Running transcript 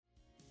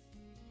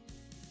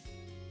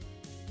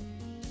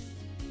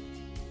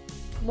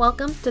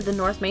Welcome to the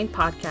North Main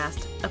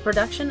Podcast, a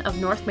production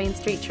of North Main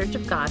Street Church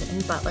of God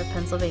in Butler,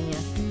 Pennsylvania.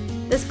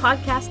 This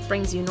podcast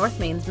brings you North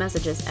Main's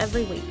messages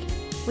every week.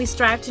 We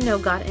strive to know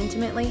God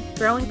intimately,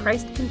 grow in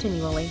Christ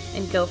continually,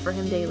 and go for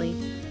Him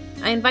daily.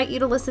 I invite you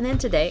to listen in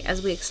today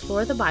as we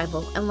explore the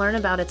Bible and learn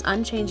about its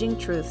unchanging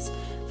truths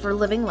for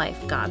living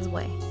life God's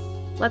way.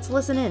 Let's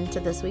listen in to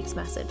this week's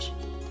message.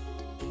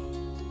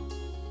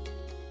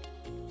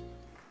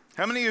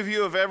 How many of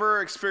you have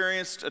ever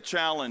experienced a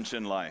challenge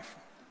in life?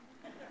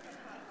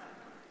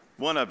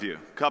 One of you,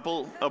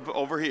 couple up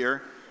over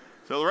here.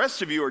 So the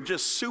rest of you are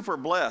just super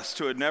blessed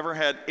who had never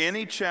had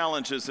any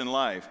challenges in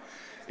life.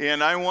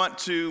 And I want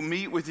to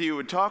meet with you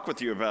and talk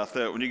with you about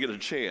that when you get a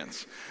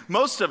chance.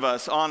 Most of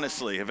us,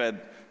 honestly, have had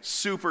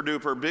super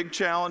duper big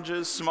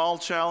challenges, small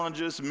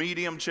challenges,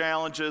 medium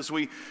challenges.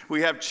 We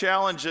have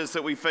challenges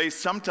that we face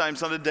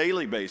sometimes on a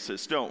daily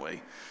basis, don't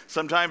we?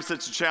 Sometimes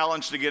it's a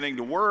challenge to getting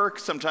to work.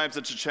 Sometimes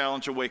it's a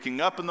challenge of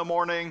waking up in the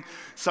morning.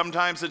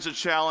 Sometimes it's a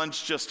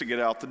challenge just to get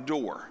out the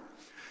door.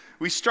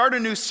 We start a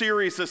new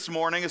series this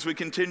morning as we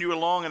continue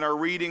along in our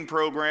reading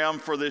program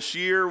for this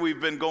year. We've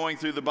been going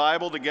through the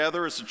Bible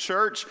together as a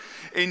church,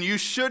 and you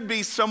should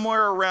be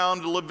somewhere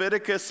around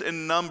Leviticus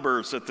and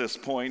Numbers at this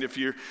point if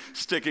you're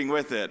sticking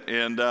with it.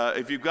 And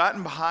if you've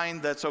gotten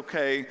behind, that's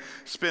okay.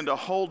 Spend a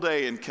whole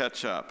day and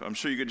catch up. I'm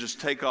sure you could just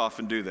take off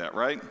and do that,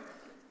 right?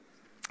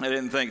 I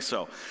didn't think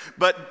so.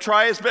 But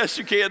try as best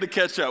you can to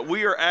catch up.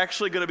 We are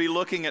actually going to be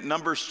looking at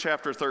Numbers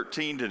chapter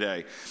 13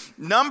 today.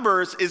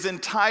 Numbers is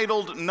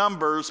entitled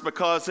Numbers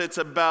because it's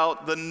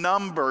about the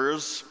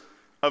numbers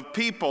of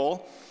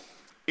people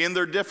in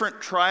their different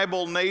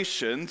tribal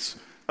nations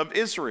of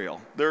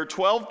Israel. There are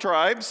 12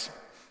 tribes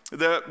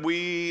that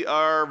we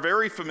are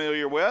very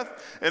familiar with.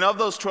 And of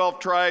those 12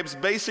 tribes,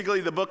 basically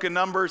the book of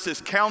Numbers is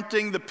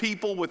counting the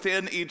people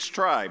within each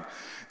tribe.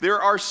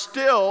 There are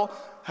still,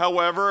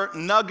 however,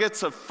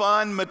 nuggets of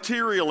fun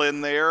material in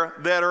there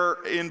that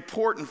are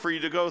important for you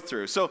to go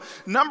through. So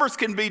Numbers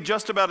can be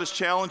just about as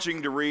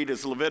challenging to read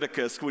as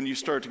Leviticus when you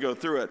start to go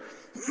through it.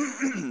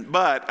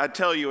 But I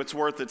tell you, it's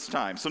worth its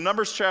time. So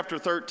Numbers chapter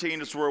 13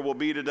 is where we'll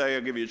be today.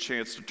 I'll give you a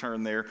chance to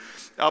turn there.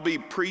 I'll be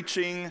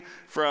preaching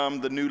from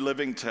the New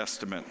Living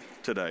Testament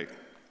today.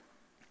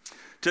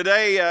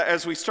 Today,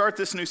 as we start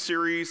this new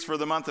series for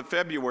the month of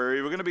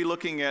February, we're going to be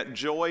looking at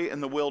joy in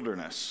the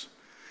wilderness.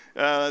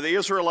 The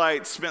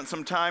Israelites spent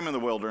some time in the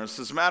wilderness.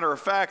 As a matter of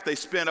fact, they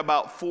spent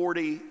about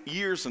 40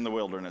 years in the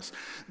wilderness.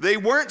 They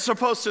weren't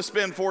supposed to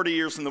spend 40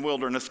 years in the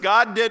wilderness.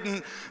 God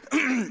didn't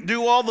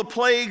do all the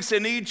plagues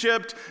in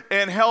Egypt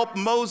and help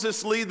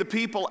Moses lead the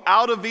people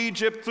out of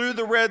Egypt through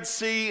the Red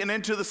Sea and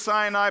into the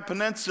Sinai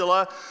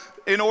Peninsula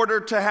in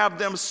order to have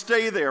them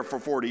stay there for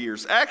 40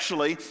 years.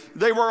 Actually,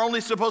 they were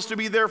only supposed to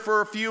be there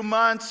for a few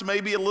months,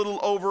 maybe a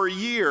little over a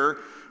year,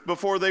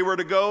 before they were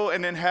to go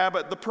and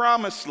inhabit the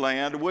Promised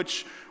Land,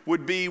 which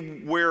would be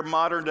where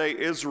modern-day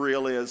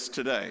Israel is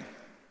today.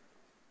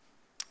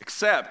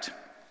 Except,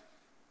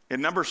 in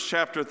Numbers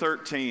chapter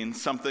 13,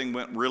 something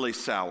went really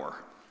sour.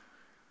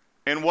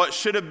 And what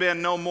should have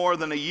been no more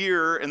than a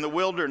year in the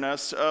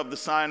wilderness of the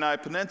Sinai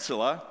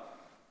Peninsula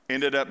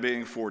ended up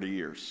being 40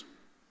 years.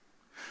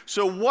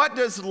 So what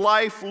does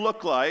life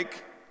look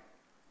like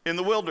in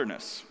the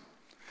wilderness?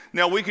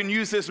 Now, we can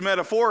use this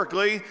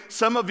metaphorically.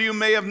 Some of you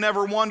may have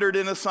never wandered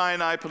in the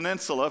Sinai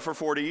Peninsula for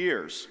 40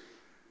 years.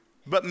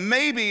 But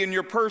maybe in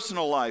your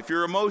personal life,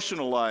 your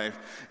emotional life,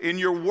 in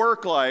your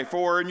work life,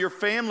 or in your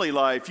family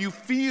life, you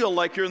feel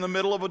like you're in the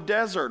middle of a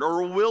desert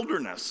or a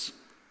wilderness.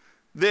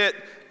 That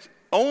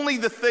only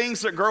the things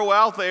that grow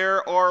out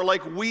there are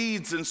like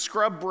weeds and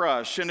scrub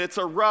brush, and it's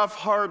a rough,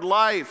 hard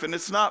life, and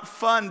it's not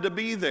fun to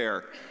be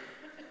there.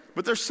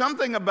 But there's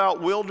something about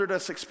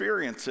wilderness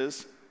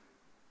experiences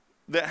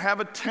that have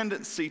a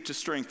tendency to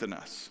strengthen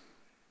us.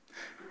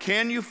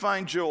 Can you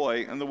find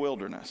joy in the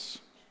wilderness?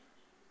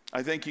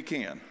 I think you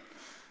can.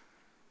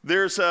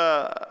 There's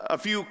a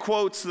few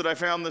quotes that I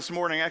found this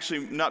morning,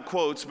 actually not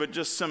quotes, but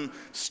just some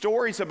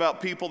stories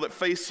about people that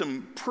face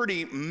some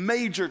pretty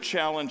major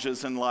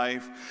challenges in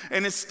life.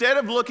 And instead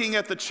of looking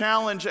at the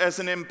challenge as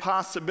an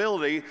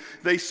impossibility,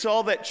 they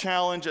saw that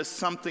challenge as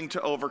something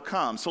to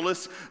overcome. So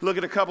let's look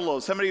at a couple of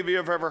those. How many of you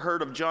have ever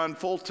heard of John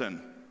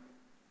Fulton?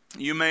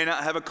 You may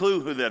not have a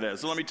clue who that is.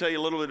 So let me tell you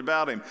a little bit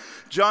about him.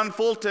 John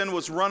Fulton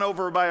was run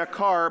over by a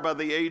car at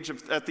the age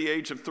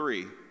of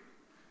 3.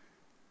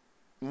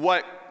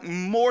 What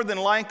more than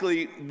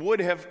likely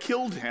would have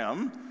killed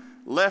him,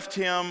 left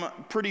him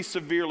pretty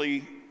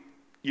severely,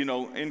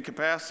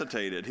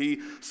 incapacitated.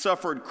 He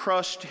suffered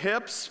crushed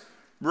hips,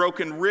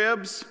 broken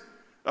ribs,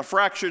 a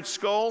fractured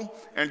skull,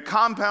 and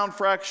compound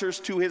fractures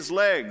to his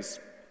legs.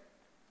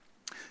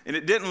 And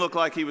it didn't look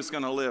like he was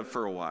going to live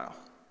for a while.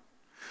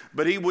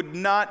 But he would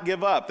not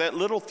give up. That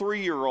little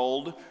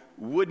 3-year-old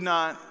would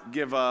not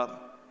give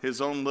up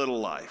his own little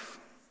life.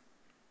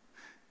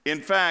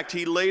 In fact,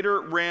 he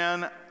later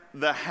ran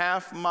the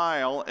half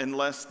mile in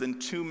less than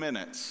 2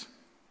 minutes.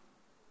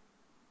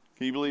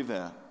 Can you believe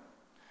that?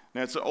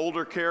 Now, it's an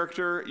older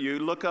character. You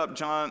look up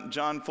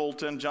Johnny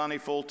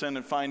Fulton,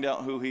 and find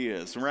out who he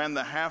is. Ran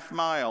the half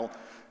mile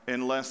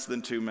in less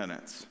than 2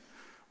 minutes.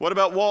 What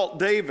about Walt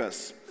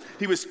Davis?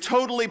 He was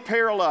totally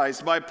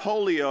paralyzed by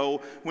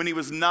polio when he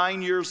was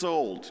 9 years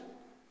old,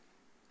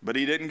 but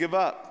he didn't give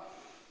up.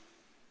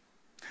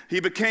 He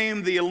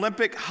became the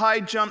Olympic high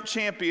jump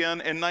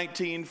champion in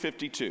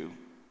 1952,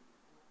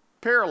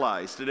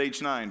 paralyzed at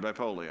age 9 by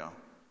polio.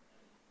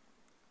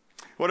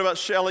 What about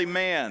Shelley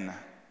Mann?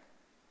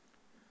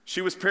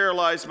 She was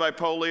paralyzed by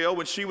polio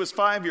when she was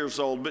 5 years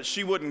old, but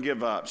she wouldn't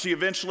give up. She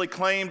eventually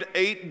claimed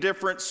 8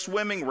 different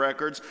swimming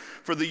records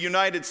for the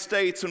United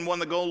States and won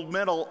the gold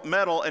medal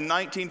in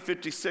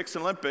 1956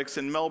 Olympics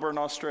in Melbourne,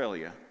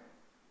 Australia.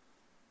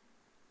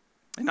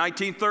 In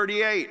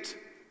 1938,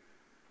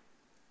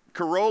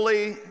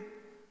 Karoli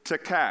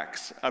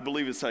Takacs, I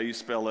believe is how you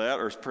spell that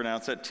or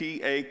pronounce that,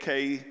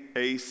 Takacs,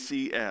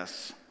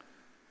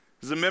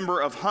 is a member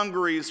of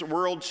Hungary's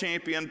world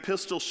champion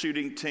pistol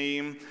shooting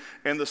team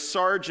and the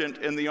sergeant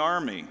in the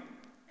army.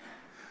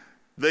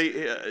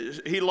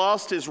 He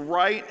lost his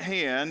right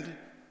hand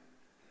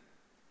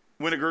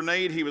when a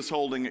grenade he was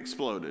holding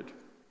exploded.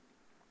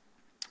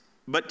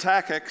 But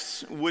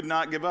Takacs would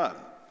not give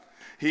up.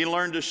 He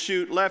learned to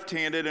shoot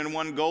left-handed and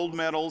won gold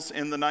medals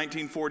in the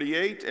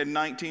 1948 and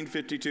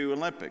 1952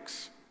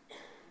 Olympics.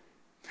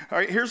 All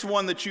right, here's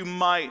one that you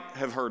might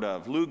have heard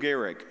of, Lou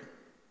Gehrig.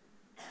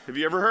 Have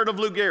you ever heard of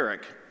Lou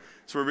Gehrig?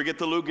 It's where we get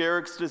the Lou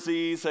Gehrig's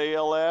disease,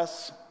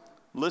 ALS.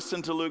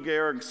 Listen to Lou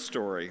Gehrig's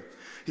story.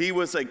 He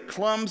was a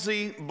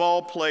clumsy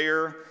ball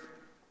player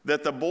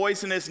that the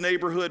boys in his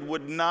neighborhood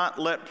would not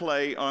let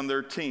play on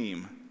their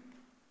team.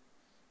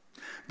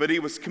 But he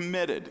was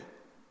committed.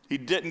 He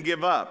didn't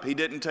give up. He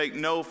didn't take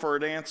no for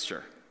an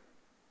answer.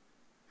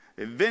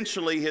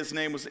 Eventually, his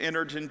name was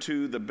entered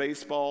into the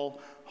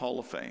Baseball Hall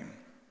of Fame.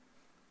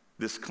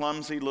 This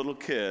clumsy little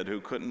kid who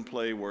couldn't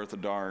play worth a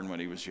darn when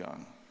he was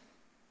young.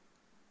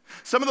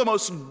 Some of the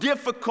most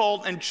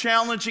difficult and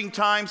challenging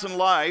times in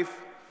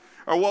life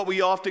are what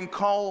we often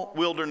call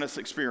wilderness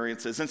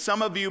experiences. And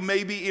some of you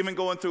may be even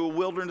going through a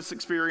wilderness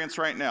experience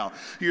right now.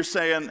 You're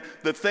saying,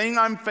 the thing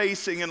I'm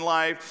facing in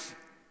life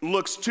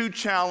looks too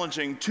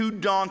challenging, too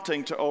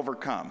daunting to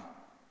overcome.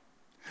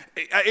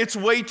 It's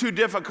way too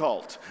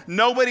difficult.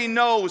 Nobody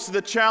knows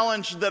the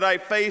challenge that I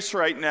face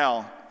right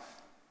now.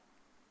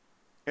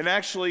 And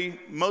actually,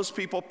 most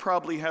people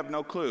probably have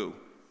no clue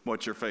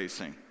what you're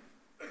facing,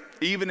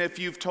 even if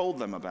you've told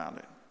them about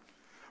it.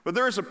 But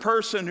there is a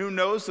person who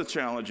knows the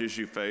challenges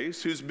you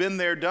face, who's been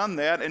there, done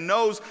that, and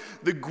knows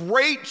the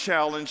great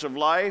challenge of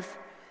life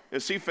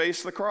as he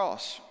faced the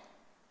cross.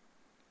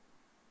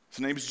 His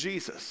name's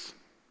Jesus.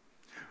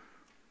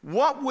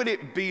 What would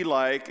it be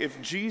like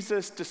if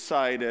Jesus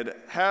decided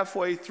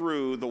halfway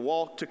through the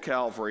walk to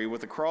Calvary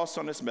with a cross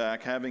on his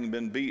back, having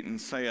been beaten,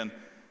 saying,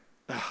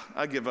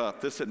 I give up.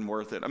 This isn't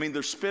worth it. I mean,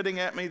 they're spitting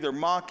at me. They're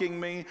mocking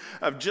me.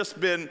 I've just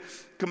been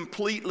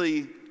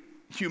completely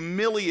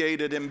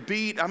humiliated and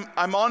beat.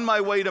 I'm on my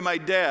way to my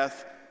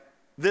death.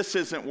 This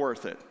isn't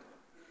worth it.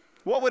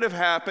 What would have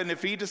happened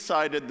if he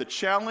decided the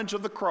challenge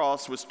of the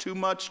cross was too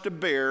much to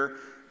bear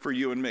for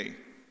you and me?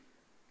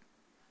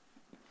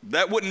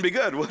 That wouldn't be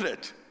good, would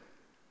it?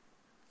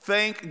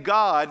 Thank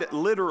God,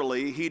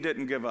 literally, he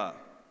didn't give up.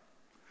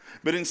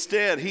 But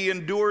instead, he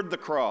endured the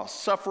cross,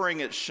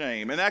 suffering its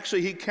shame. And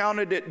actually, he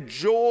counted it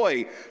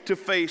joy to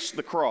face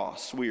the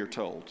cross, we are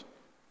told,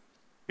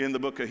 in the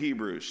book of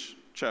Hebrews,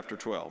 chapter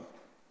 12.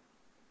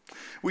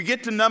 We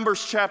get to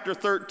Numbers chapter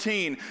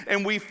 13,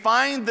 and we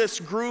find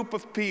this group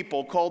of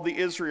people called the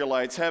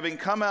Israelites, having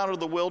come out of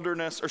the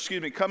wilderness,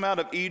 come out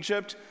of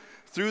Egypt,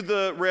 through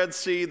the Red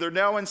Sea. They're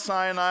now in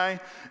Sinai,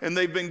 and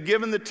they've been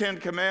given the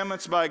 10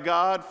 Commandments by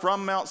God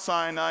from Mount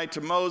Sinai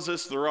to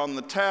Moses. They're on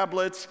the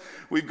tablets.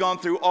 We've gone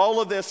through all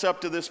of this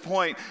up to this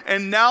point,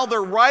 and now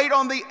they're right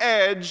on the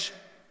edge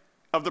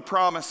of the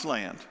Promised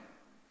Land.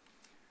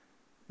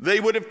 They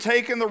would have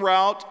taken the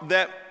route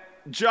that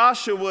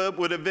Joshua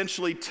would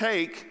eventually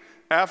take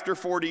after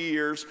 40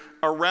 years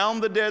around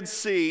the Dead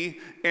Sea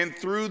and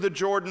through the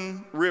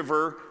Jordan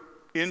River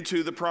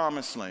into the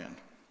Promised Land.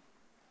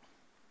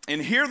 And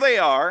here they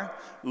are,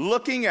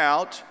 looking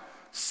out,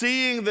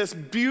 seeing this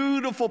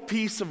beautiful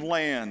piece of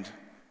land,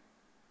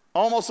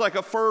 almost like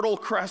a fertile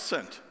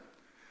crescent.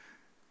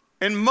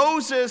 And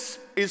Moses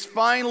is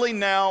finally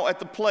now at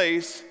the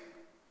place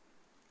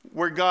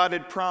where God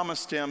had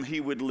promised him he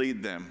would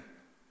lead them.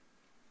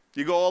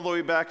 You go all the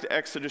way back to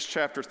Exodus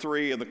chapter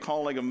 3 and the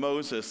calling of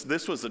Moses.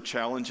 This was a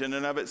challenge in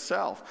and of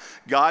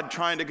itself. God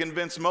trying to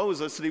convince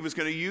Moses that he was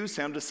going to use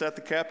him to set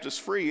the captives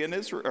free in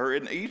Israel or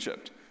in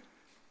Egypt.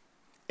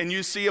 And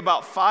you see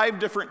about 5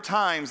 different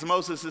times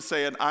Moses is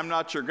saying, I'm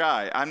not your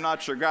guy. I'm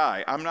not your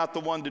guy. I'm not the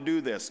one to do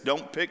this.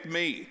 Don't pick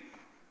me.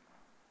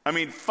 I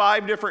mean,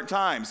 5 different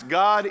times.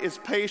 God is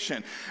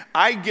patient.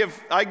 I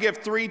give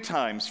 3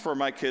 times for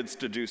my kids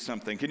to do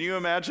something. Can you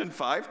imagine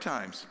 5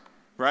 times?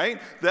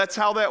 Right? That's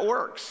how that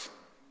works.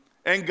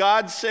 And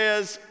God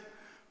says,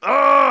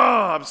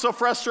 I'm so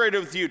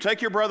frustrated with you.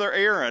 Take your brother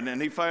Aaron.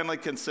 And he finally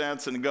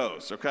consents and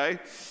goes, okay?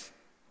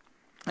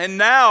 And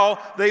now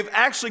they've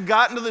actually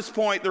gotten to this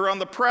point. They're on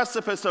the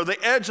precipice or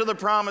the edge of the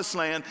promised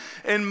land.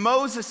 And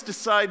Moses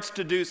decides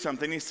to do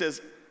something. He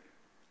says,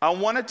 I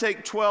want to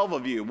take 12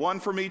 of you, one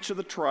from each of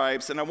the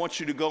tribes, and I want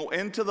you to go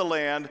into the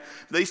land.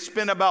 They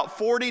spent about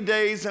 40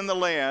 days in the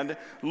land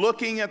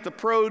looking at the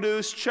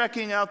produce,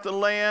 checking out the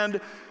land,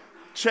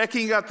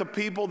 checking out the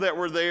people that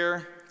were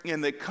there,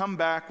 and they come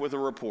back with a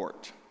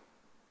report.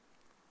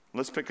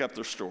 Let's pick up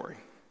their story.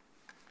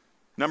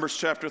 Numbers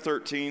chapter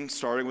 13,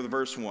 starting with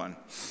verse 1.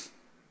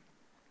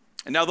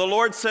 And now the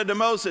Lord said to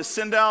Moses,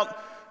 send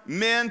out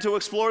men to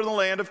explore the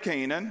land of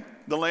Canaan,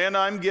 the land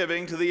I'm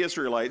giving to the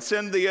Israelites.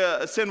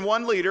 Send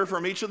one leader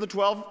from each of the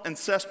 12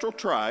 ancestral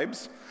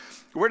tribes.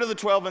 Where do the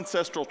 12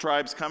 ancestral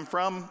tribes come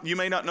from? You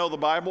may not know the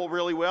Bible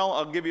really well.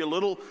 I'll give you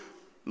a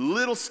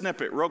little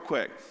snippet real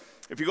quick.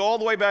 If you go all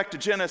the way back to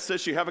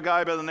Genesis, you have a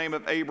guy by the name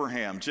of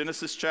Abraham.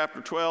 Genesis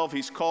chapter 12,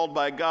 he's called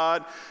by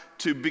God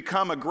to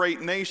become a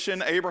great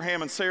nation.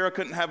 Abraham and Sarah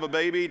couldn't have a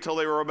baby till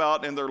they were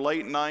about in their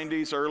late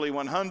 90s, early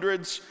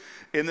 100s.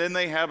 And then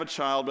they have a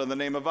child by the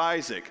name of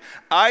Isaac.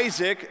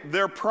 Isaac,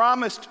 their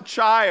promised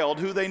child,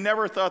 who they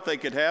never thought they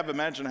could have,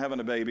 imagine having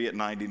a baby at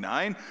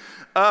 99,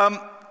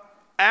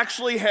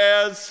 actually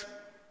has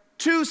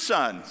two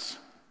sons.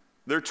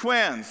 They're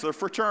twins, they're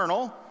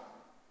fraternal,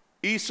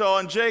 Esau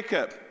and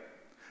Jacob.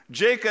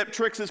 Jacob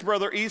tricks his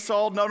brother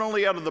Esau not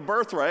only out of the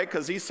birthright,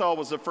 because Esau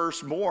was the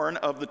firstborn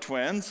of the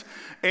twins,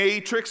 and he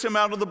tricks him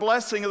out of the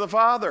blessing of the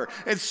father.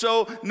 And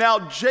so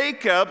now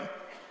Jacob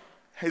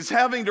is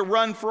having to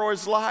run for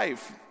his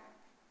life.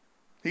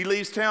 He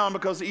leaves town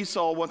because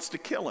Esau wants to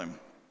kill him.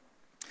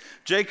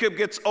 Jacob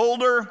gets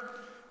older,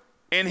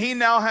 and he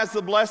now has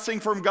the blessing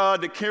from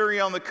God to carry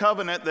on the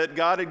covenant that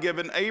God had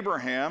given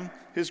Abraham,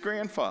 his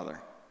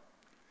grandfather.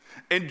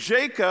 And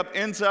Jacob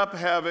ends up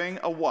having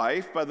a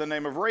wife by the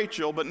name of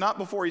Rachel, but not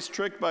before he's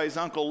tricked by his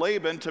uncle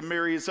Laban to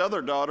marry his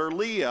other daughter,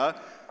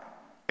 Leah.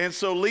 And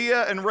so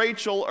Leah and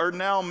Rachel are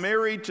now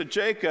married to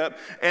Jacob,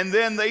 and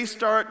then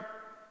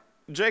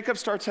Jacob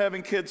starts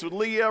having kids with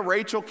Leah.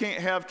 Rachel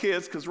can't have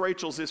kids because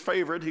Rachel's his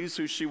favorite.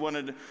 She's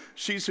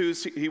who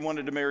he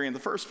wanted to marry in the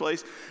first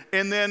place.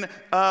 And then,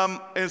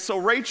 and so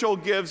Rachel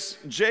gives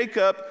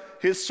Jacob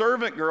his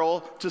servant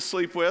girl to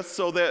sleep with,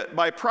 so that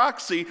by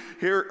proxy,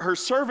 her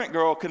servant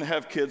girl can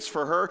have kids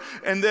for her.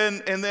 And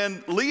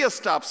then Leah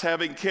stops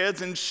having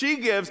kids, and she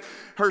gives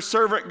her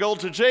servant girl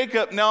to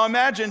Jacob. Now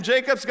imagine,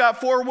 Jacob's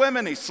got 4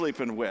 women he's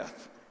sleeping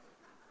with.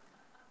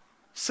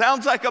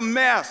 Sounds like a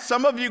mess.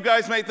 Some of you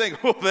guys may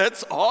think, oh,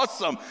 that's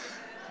awesome.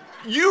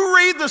 You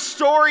read the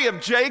story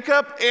of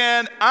Jacob,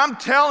 and I'm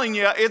telling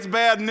you, it's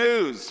bad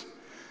news.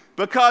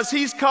 Because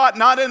he's caught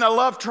not in a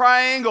love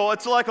triangle,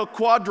 it's like a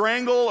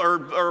quadrangle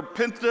or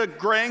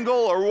pentagrangle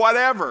or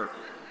whatever.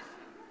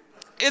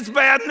 It's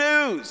bad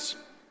news.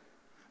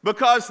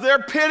 Because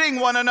they're pitting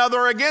one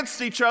another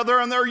against each other,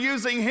 and they're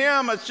using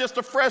him as just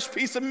a fresh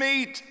piece of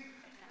meat.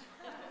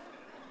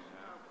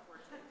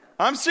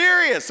 I'm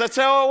serious. That's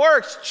how it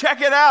works.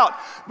 Check it out.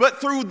 But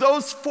through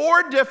those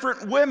 4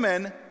 different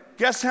women,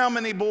 guess how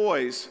many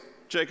boys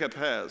Jacob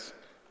has?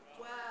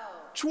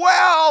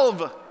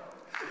 12.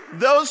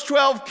 Those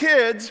 12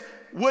 kids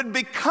would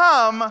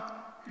become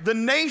the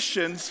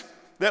nations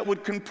that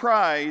would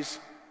comprise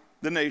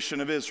the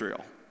nation of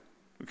Israel.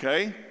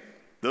 Okay?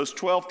 Those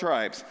 12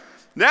 tribes.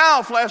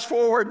 Now, flash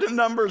forward to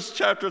Numbers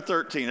chapter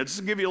 13. I'll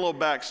just give you a little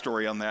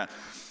backstory on that.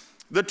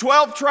 The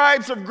 12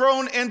 tribes have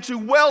grown into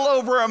well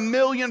over 1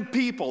 million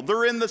people.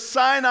 They're in the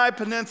Sinai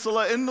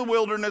Peninsula in the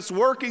wilderness,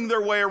 working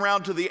their way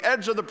around to the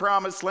edge of the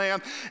promised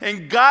land.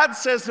 And God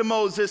says to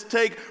Moses,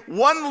 take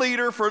one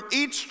leader from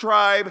each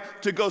tribe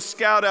to go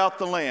scout out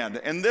the land.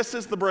 And this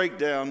is the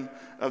breakdown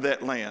of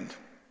that land.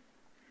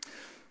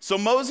 So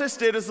Moses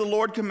did as the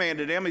Lord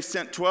commanded him. He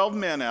sent 12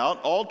 men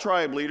out, all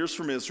tribe leaders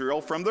from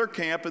Israel, from their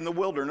camp in the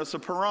wilderness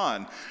of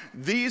Paran.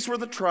 These were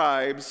the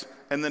tribes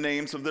and the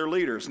names of their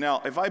leaders.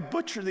 Now, if I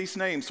butcher these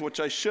names, which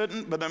I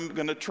shouldn't, but I'm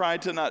going to try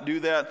to not do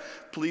that,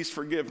 please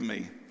forgive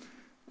me.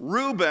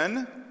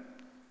 Reuben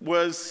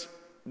was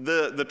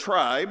the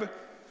tribe.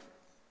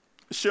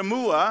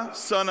 Shemua,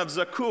 son of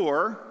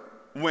Zakur,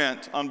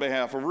 went on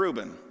behalf of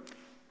Reuben.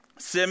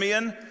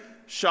 Simeon,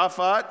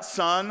 Shaphat,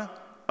 son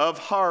of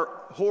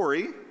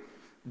Hori.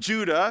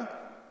 Judah,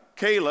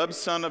 Caleb,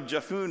 son of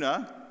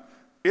Jephunneh.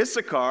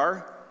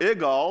 Issachar,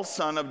 Igal,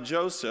 son of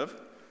Joseph.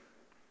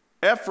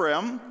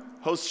 Ephraim,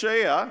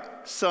 Hoshea,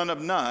 son of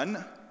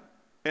Nun.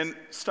 And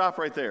stop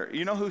right there.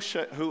 You know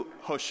who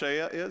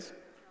Hoshea is?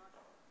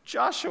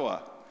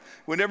 Joshua.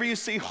 Whenever you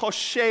see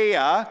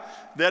Hoshea,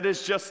 that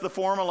is just the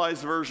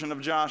formalized version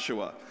of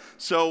Joshua.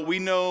 So we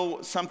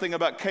know something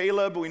about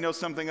Caleb, we know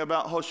something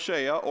about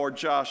Hoshea or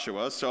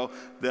Joshua, so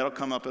that'll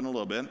come up in a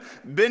little bit.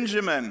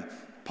 Benjamin,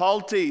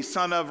 Palti,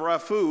 son of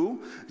Raphu.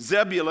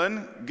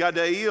 Zebulun,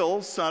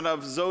 Gadiel, son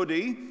of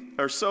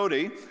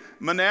Sodi.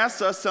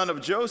 Manasseh, son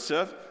of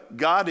Joseph.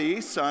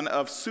 Gadi, son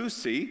of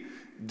Susi.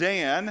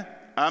 Dan,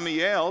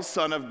 Amiel,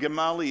 son of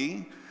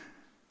Gemali.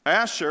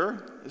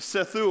 Asher,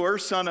 Sethur,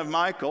 son of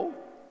Michael.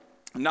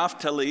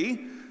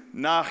 Naphtali,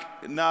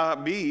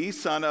 Nabi,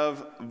 son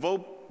of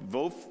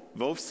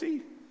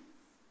Vovsi?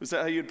 Is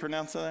that how you'd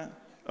pronounce that?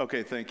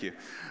 Okay, thank you.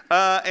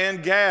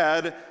 And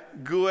Gad,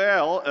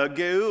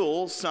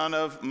 Geuel, son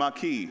of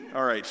Maki.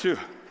 All right, phew.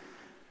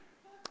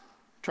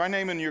 Try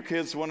naming your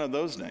kids one of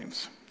those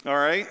names. All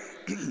right?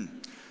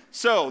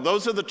 So,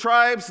 those are the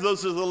tribes,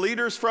 those are the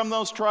leaders from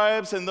those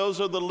tribes, and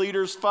those are the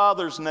leaders'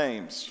 fathers'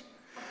 names.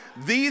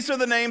 These are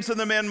the names of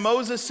the men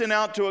Moses sent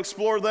out to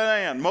explore the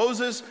land.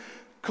 Moses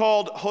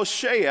called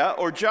Hoshea,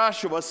 or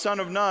Joshua, son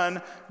of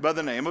Nun, by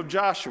the name of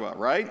Joshua,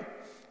 right?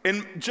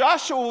 And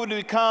Joshua would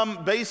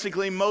become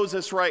basically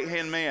Moses'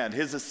 right-hand man,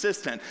 his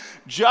assistant.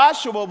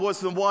 Joshua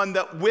was the one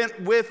that went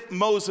with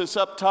Moses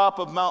up top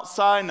of Mount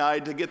Sinai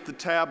to get the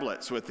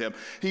tablets with him.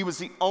 He was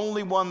the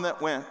only one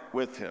that went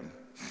with him.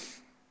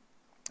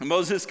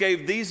 Moses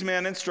gave these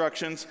men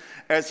instructions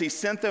as he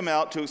sent them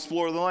out to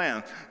explore the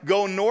land.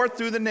 Go north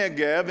through the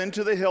Negev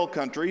into the hill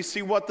country,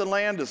 see what the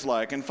land is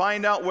like, and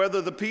find out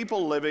whether the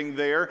people living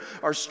there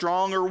are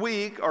strong or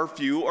weak, or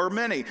few or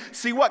many.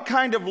 See what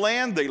kind of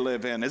land they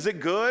live in. Is it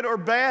good or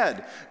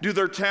bad? Do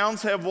their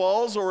towns have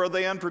walls, or are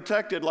they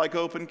unprotected like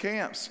open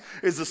camps?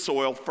 Is the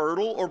soil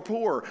fertile or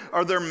poor?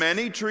 Are there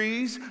many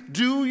trees?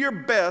 Do your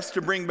best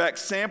to bring back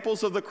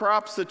samples of the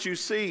crops that you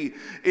see.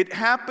 It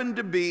happened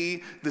to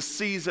be the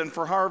season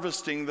for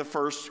harvesting the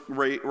first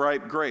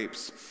ripe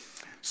grapes.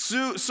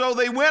 So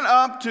they went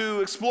up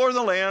to explore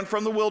the land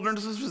from the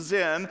wilderness of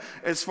Zin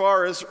as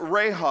far as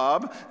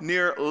Rehob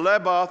near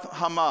Leboth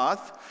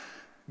Hamath.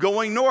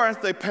 Going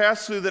north, they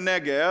passed through the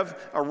Negev,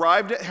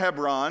 arrived at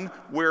Hebron,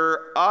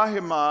 where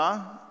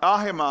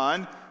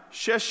Ahiman,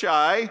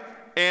 Sheshai,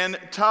 and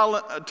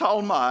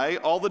Talmai,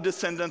 all the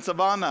descendants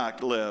of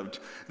Anak, lived.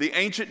 The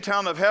ancient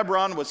town of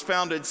Hebron was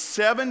founded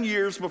 7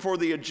 years before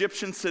the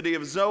Egyptian city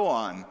of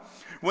Zoan.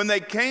 When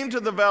they came to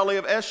the valley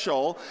of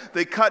Eshcol,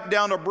 they cut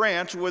down a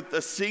branch with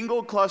a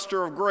single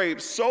cluster of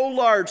grapes so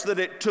large that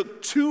it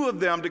took 2 of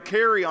them to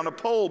carry on a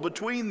pole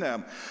between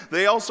them.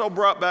 They also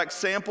brought back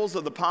samples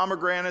of the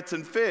pomegranates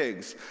and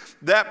figs.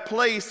 That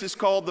place is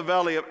called the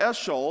valley of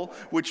Eshcol,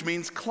 which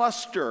means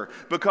cluster,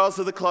 because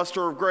of the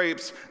cluster of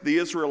grapes the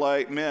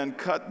Israelite men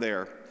cut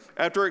there.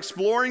 After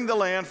exploring the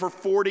land for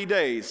 40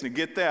 days, and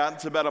get that,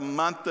 it's about a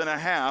month and a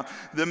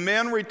half, the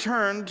men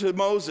returned to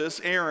Moses,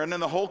 Aaron,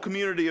 and the whole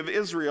community of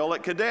Israel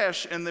at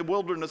Kadesh in the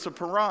wilderness of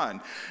Paran.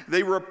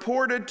 They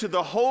reported to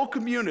the whole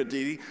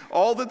community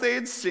all that they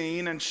had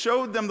seen and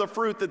showed them the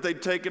fruit that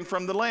they'd taken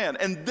from the land.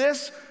 And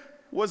this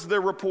was their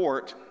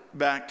report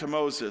back to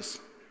Moses.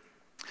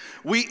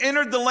 We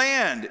entered the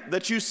land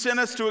that you sent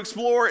us to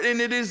explore, and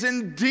it is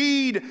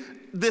indeed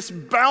this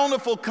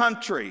bountiful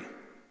country.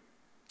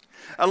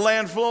 A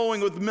land flowing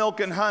with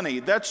milk and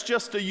honey. That's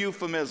just a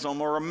euphemism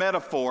or a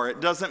metaphor.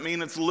 It doesn't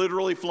mean it's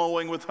literally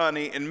flowing with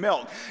honey and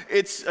milk.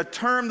 It's a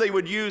term they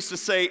would use to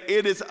say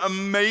it is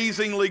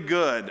amazingly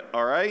good,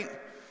 all right?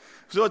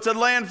 So it's a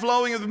land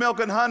flowing with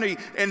milk and honey,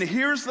 and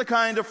here's the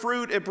kind of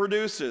fruit it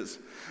produces.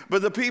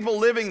 But the people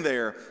living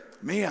there,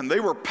 man, they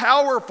were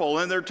powerful,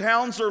 and their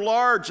towns are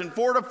large and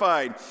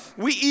fortified.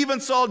 We even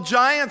saw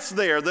giants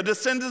there, the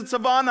descendants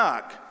of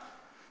Anak.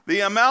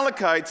 The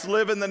Amalekites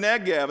live in the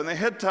Negev, and the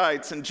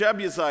Hittites and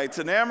Jebusites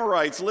and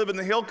Amorites live in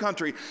the hill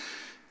country.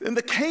 And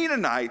the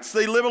Canaanites,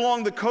 they live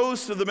along the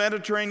coast of the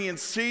Mediterranean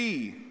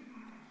Sea,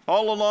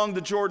 all along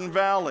the Jordan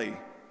Valley.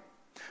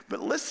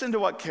 But listen to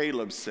what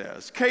Caleb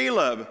says.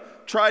 Caleb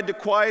tried to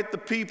quiet the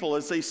people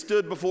as they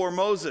stood before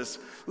Moses.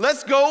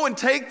 Let's go and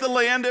take the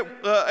land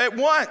at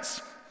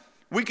once.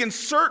 We can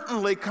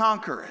certainly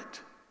conquer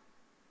it.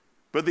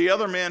 But the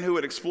other men who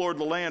had explored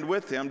the land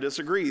with him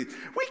disagreed.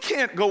 We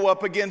can't go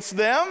up against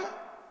them. Have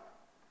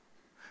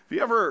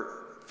you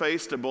ever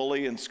faced a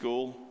bully in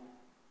school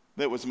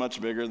that was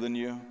much bigger than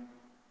you?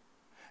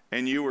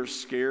 And you were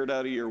scared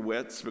out of your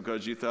wits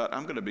because you thought,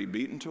 I'm going to be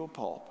beaten to a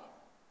pulp.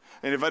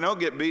 And if I don't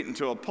get beaten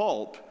to a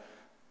pulp,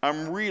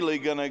 I'm really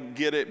going to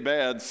get it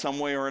bad some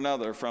way or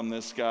another from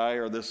this guy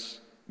or this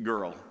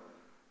girl.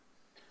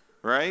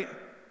 Right?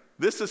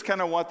 This is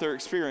kind of what they're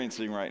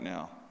experiencing right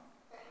now.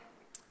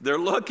 They're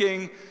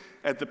looking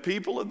at the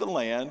people of the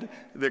land.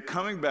 They're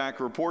coming back,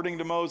 reporting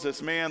to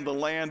Moses, man, the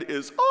land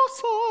is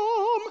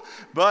awesome,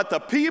 but the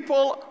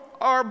people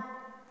are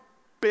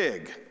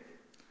big,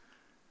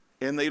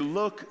 and they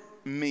look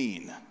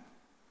mean.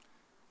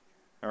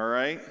 All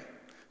right?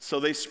 So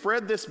they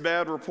spread this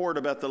bad report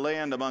about the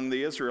land among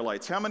the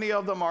Israelites. How many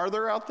of them are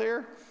there out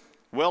there?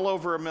 Well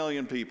over 1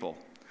 million people.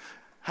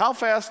 How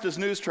fast does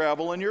news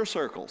travel in your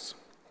circles?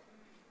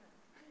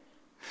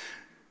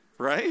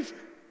 Right?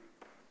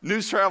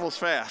 News travels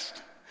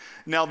fast.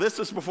 Now, this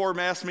is before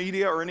mass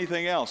media or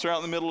anything else. They're out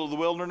in the middle of the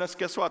wilderness.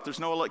 Guess what? There's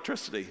no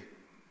electricity.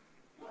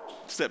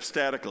 Except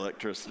static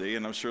electricity,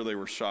 and I'm sure they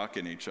were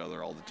shocking each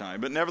other all the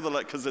time. But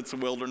nevertheless, because it's a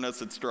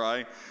wilderness, it's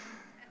dry.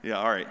 Yeah,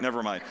 all right,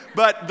 never mind.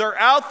 But they're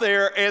out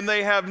there, and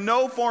they have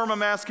no form of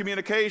mass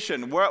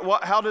communication.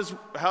 How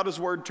does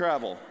word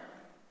travel?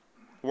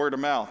 Word of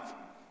mouth.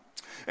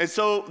 And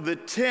so the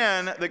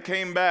 10 that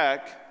came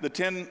back, the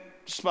 10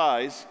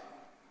 spies,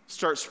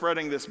 start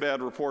spreading this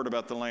bad report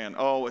about the land.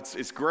 Oh,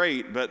 it's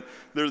great, but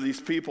there are these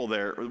people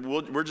there.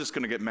 We're just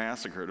going to get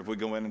massacred if we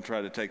go in and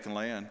try to take the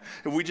land.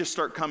 If we just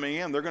start coming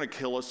in, they're going to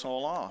kill us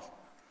all off.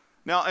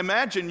 Now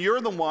imagine you're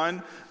the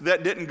one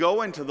that didn't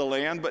go into the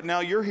land, but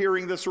now you're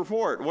hearing this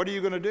report. What are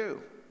you going to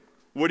do?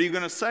 What are you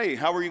going to say?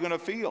 How are you going to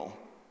feel?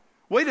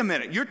 Wait a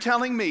minute, you're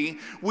telling me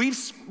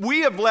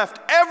we have left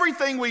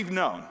everything we've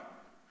known.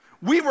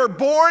 We were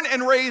born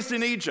and raised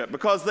in Egypt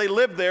because they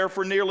lived there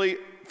for nearly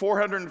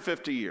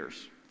 450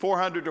 years.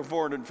 400 to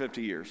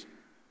 450 years.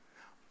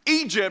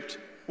 Egypt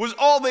was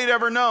all they'd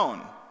ever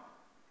known.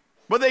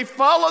 But they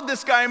followed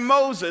this guy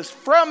Moses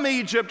from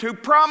Egypt who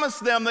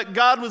promised them that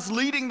God was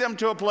leading them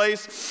to a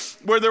place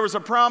where there was a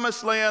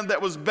promised land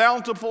that was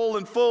bountiful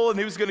and full and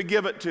he was going to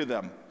give it to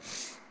them.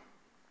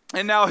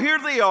 And now here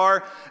they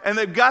are, and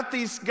they've got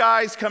these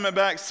guys coming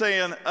back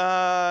saying,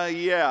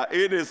 yeah,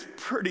 it is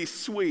pretty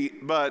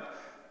sweet, but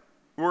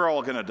we're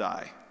all going to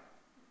die.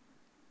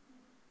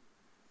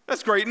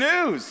 That's great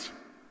news.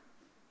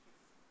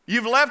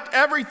 You've left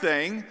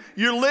everything.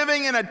 You're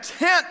living in a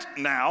tent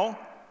now,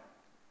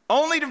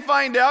 only to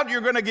find out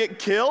you're going to get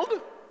killed.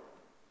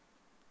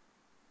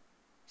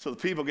 So the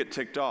people get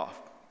ticked off.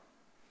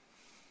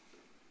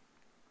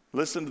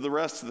 Listen to the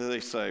rest of it,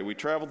 they say. We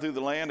traveled through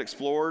the land,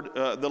 explored.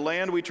 The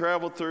land we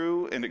traveled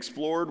through and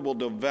explored will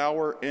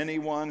devour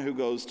anyone who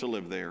goes to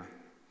live there.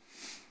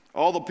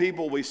 All the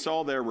people we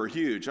saw there were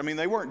huge. I mean,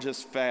 they weren't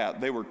just fat,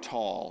 they were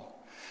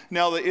tall.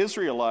 Now, the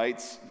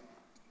Israelites,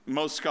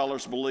 most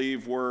scholars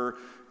believe, were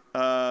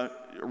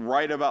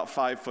right about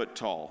 5 foot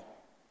tall.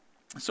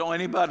 So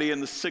anybody in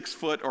the 6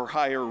 foot or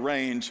higher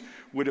range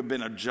would have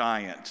been a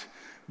giant.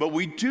 But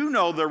we do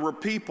know there were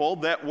people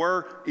that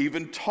were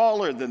even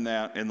taller than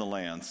that in the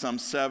land. Some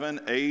 7,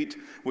 8.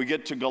 We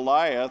get to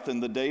Goliath in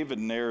the David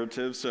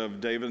narratives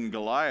of David and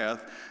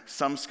Goliath.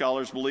 Some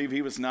scholars believe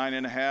he was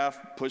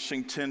 9.5,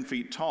 pushing 10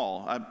 feet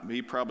tall.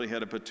 He probably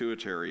had a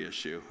pituitary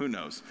issue. Who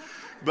knows?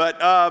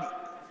 But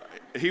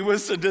he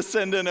was a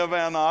descendant of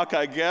Anak,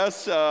 I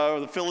guess,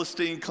 the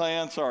Philistine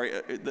clan. Sorry,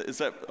 is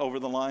that over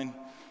the line?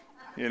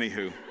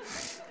 Anywho.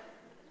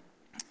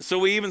 So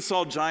we even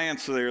saw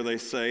giants there, they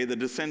say, the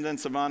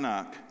descendants of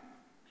Anak.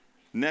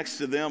 Next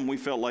to them, we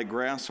felt like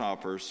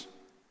grasshoppers.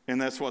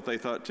 And that's what they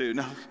thought too.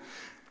 No,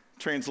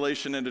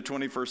 translation into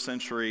 21st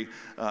century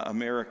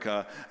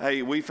America.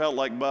 Hey, we felt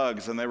like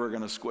bugs and they were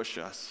going to squish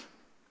us.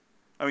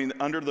 I mean,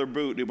 under their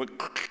boot, it would...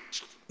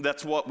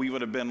 That's what we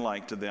would have been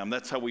like to them.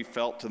 That's how we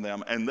felt to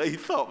them. And they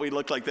thought we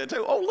looked like that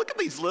too. Oh, look at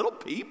these little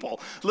people,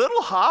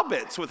 little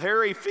hobbits with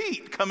hairy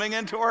feet coming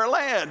into our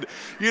land.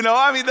 You know,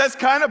 I mean, that's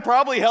kind of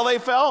probably how they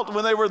felt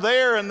when they were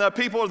there. And the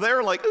people were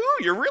there like, ooh,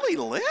 you're really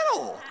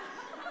little.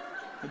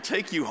 I'll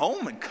take you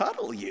home and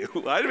cuddle you.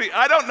 I mean,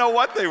 I don't know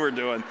what they were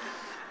doing.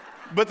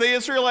 But the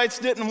Israelites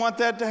didn't want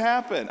that to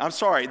happen. I'm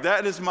sorry,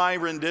 that is my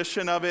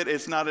rendition of it.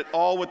 It's not at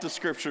all what the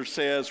scripture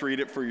says.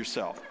 Read it for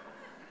yourself.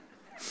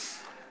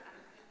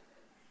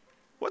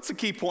 What's the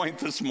key point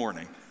this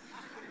morning?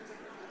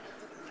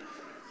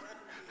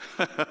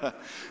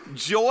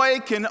 Joy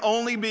can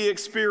only be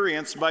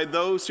experienced by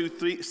those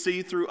who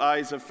see through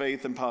eyes of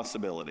faith and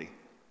possibility.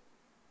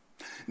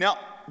 Now,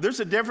 there's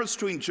a difference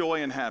between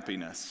joy and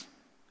happiness.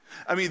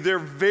 I mean, they're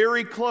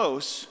very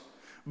close,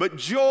 but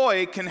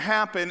joy can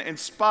happen in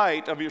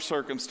spite of your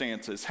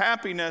circumstances.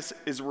 Happiness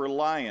is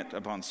reliant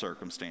upon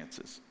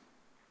circumstances.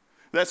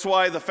 That's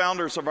why the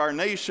founders of our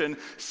nation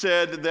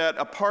said that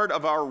a part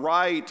of our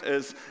right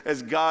as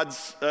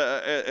God's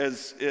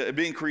as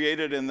being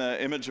created in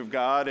the image of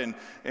God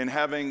and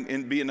having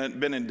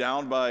been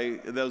endowed by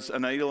those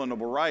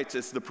unalienable rights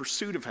is the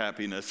pursuit of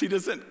happiness. He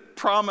doesn't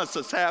promise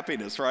us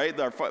happiness, right?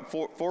 Our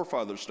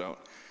forefathers don't.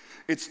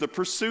 It's the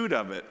pursuit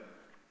of it.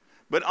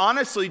 But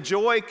honestly,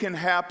 joy can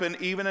happen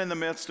even in the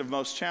midst of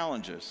most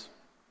challenges,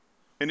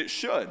 and it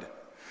should.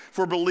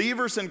 For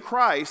believers in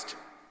Christ,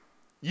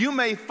 you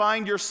may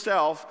find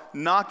yourself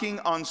knocking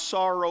on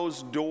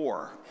sorrow's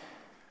door,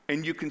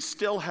 and you can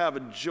still have a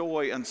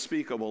joy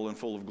unspeakable and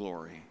full of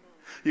glory.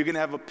 You can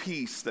have a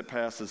peace that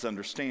passes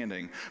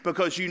understanding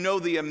because you know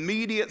the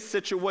immediate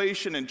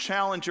situation and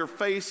challenge you're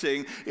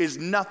facing is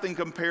nothing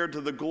compared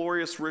to the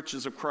glorious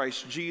riches of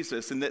Christ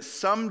Jesus, and that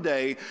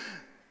someday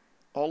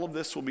all of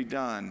this will be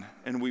done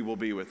and we will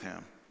be with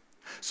him.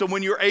 So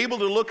when you're able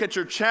to look at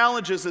your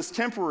challenges as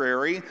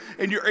temporary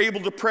and you're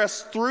able to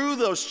press through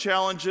those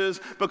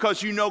challenges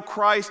because you know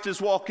Christ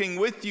is walking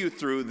with you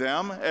through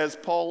them, as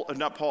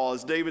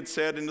David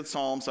said in the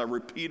Psalms, I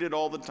repeat it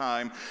all the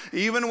time,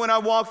 even when I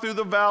walk through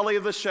the valley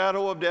of the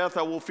shadow of death,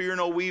 I will fear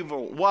no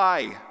evil.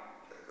 Why?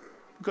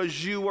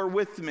 Because you are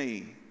with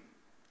me.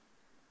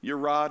 Your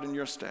rod and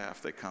your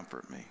staff, they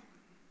comfort me.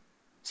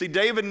 See,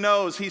 David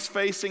knows he's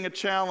facing a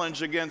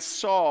challenge against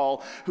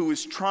Saul, who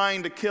is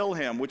trying to kill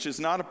him, which is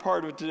not a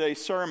part of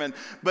today's sermon.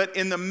 But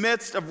in the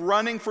midst of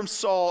running from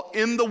Saul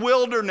in the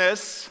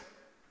wilderness,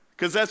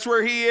 because that's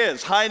where he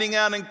is, hiding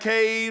out in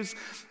caves,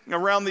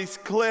 around these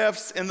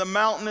cliffs in the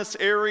mountainous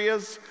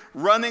areas,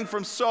 running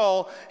from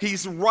Saul.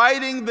 He's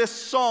writing this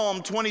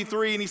Psalm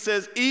 23, and he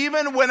says,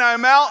 even when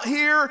I'm out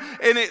here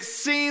and it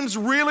seems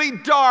really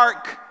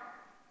dark,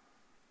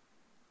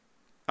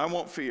 I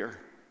won't fear.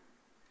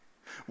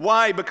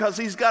 Why? Because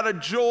he's got a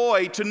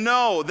joy to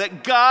know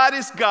that God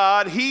is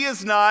God, he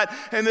is not,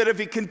 and that if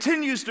he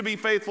continues to be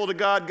faithful to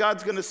God,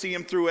 God's going to see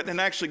him through it,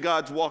 and actually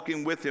God's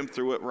walking with him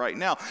through it right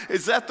now.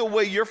 Is that the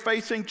way you're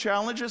facing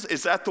challenges?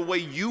 Is that the way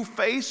you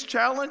face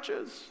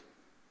challenges?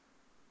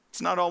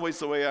 It's not always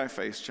the way I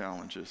face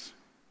challenges.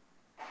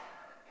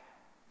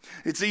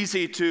 It's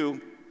easy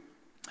to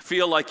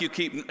feel like you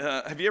keep,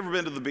 have you ever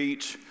been to the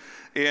beach?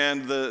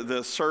 And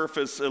the surf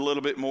is a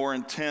little bit more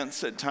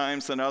intense at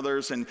times than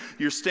others, and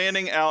you're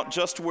standing out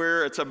just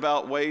where it's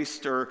about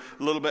waist or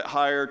a little bit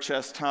higher,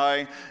 chest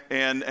high,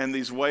 and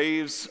these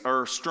waves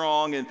are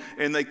strong,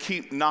 and they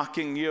keep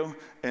knocking you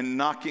and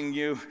knocking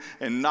you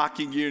and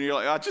knocking you, and you're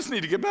like, I just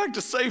need to get back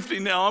to safety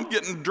now. I'm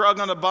getting drug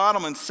on the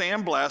bottom and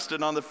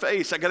sandblasted on the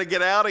face. I got to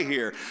get out of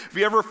here. Have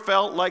you ever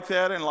felt like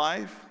that in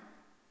life?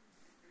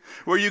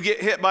 Where you get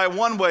hit by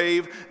one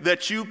wave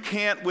that you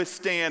can't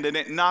withstand, and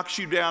it knocks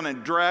you down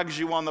and drags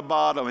you on the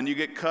bottom, and you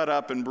get cut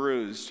up and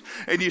bruised.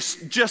 And you're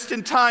just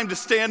in time to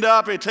stand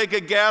up and take a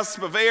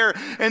gasp of air,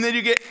 and then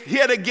you get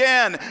hit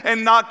again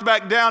and knocked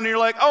back down, and you're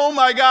like, oh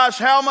my gosh,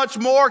 how much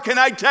more can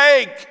I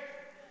take?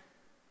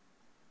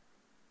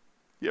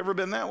 You ever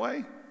been that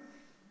way?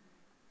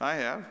 I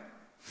have.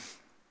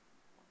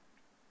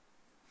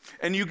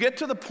 And you get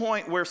to the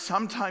point where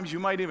sometimes you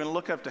might even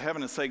look up to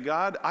heaven and say,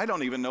 God, I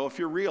don't even know if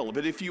you're real.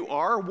 But if you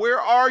are, where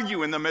are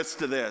you in the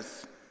midst of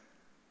this?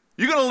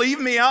 You going to leave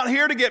me out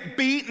here to get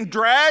beat and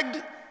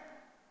dragged?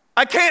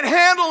 I can't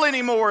handle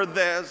any more of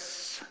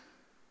this.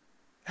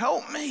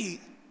 Help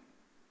me.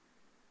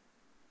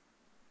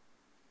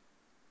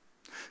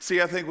 See,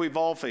 I think we've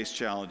all faced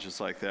challenges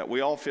like that.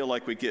 We all feel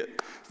like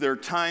there are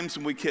times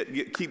when we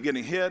keep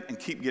getting hit and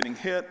keep getting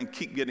hit and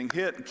keep getting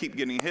hit and keep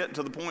getting hit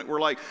to the point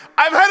where like,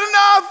 I've had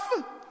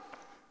enough.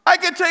 I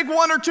can take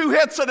 1 or 2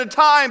 hits at a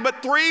time,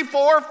 but 3,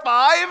 4, 5,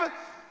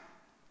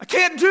 I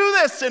can't do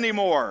this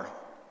anymore.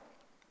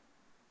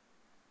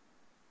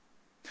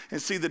 And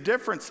see, the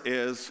difference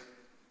is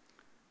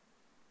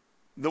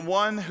the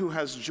one who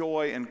has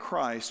joy in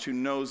Christ, who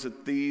knows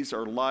that these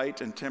are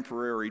light and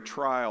temporary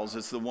trials,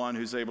 is the one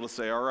who's able to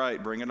say, all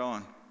right, bring it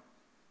on.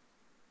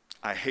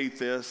 I hate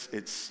this.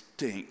 It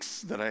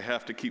stinks that I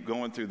have to keep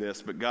going through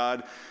this. But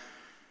God,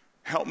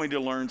 help me to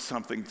learn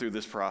something through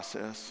this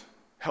process.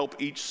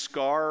 Help each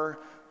scar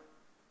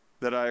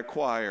that I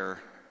acquire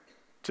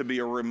to be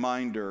a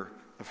reminder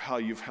of how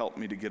you've helped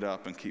me to get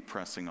up and keep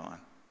pressing on.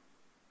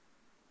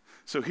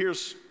 So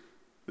here's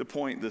the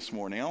point this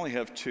morning. I only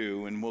have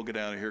 2, and we'll get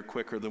out of here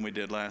quicker than we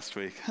did last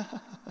week.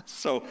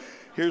 So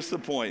here's the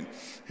point.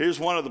 Here's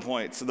one of the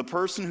points. The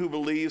person who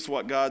believes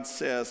what God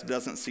says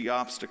doesn't see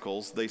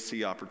obstacles, they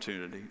see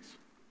opportunities.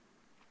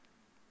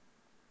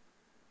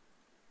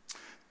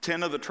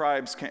 10 of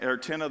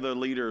the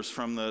leaders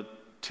from the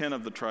 10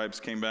 of the tribes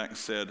came back and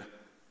said,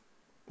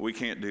 we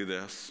can't do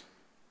this.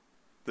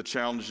 The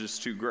challenge is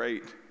too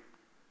great.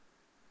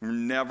 We're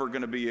never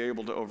going to be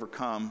able to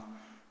overcome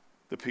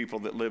the people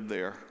that live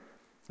there.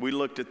 We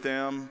looked at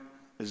them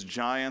as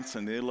giants,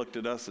 and they looked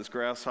at us as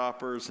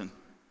grasshoppers, and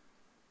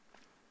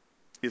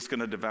it's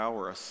going to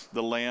devour us.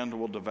 The land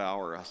will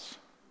devour us.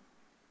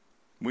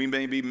 We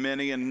may be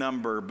many in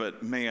number,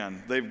 but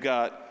man, they've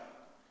got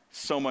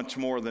so much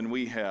more than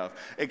we have,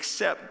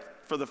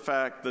 except for the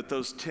fact that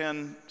those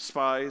 10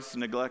 spies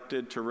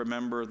neglected to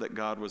remember that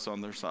God was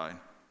on their side.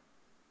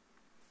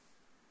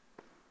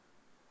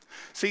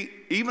 See,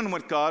 even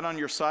with God on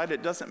your side,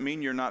 it doesn't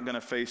mean you're not going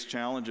to face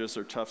challenges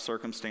or tough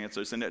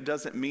circumstances, and it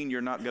doesn't mean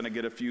you're not going to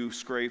get a few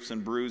scrapes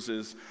and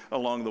bruises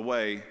along the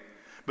way.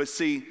 But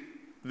see,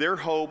 their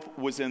hope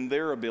was in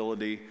their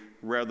ability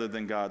rather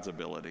than God's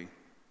ability.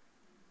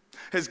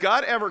 Has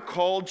God ever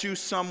called you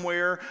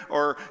somewhere,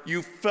 or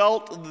you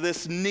felt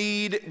this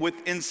need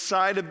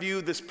inside of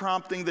you, this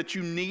prompting that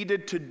you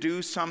needed to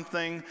do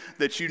something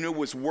that you knew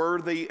was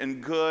worthy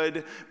and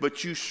good,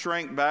 but you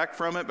shrank back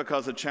from it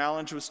because the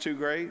challenge was too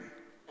great?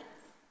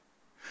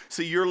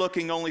 See, you're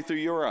looking only through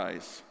your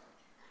eyes.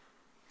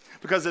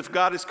 Because if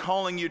God is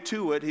calling you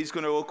to it, he's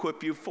going to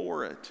equip you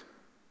for it.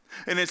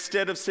 And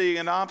instead of seeing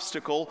an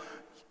obstacle,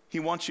 he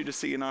wants you to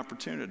see an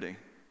opportunity.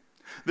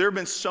 There have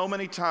been so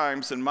many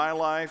times in my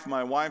life,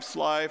 my wife's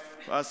life,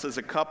 us as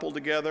a couple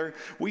together,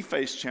 we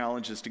faced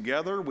challenges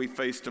together. We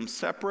faced them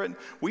separate.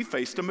 We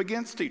faced them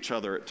against each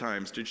other at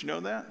times. Did you know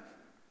that?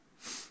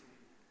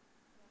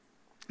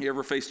 You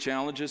ever face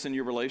challenges in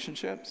your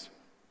relationships?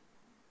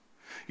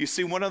 You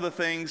see, one of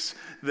the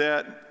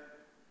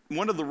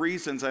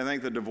reasons I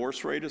think the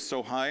divorce rate is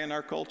so high in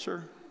our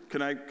culture,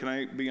 can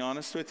I be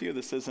honest with you?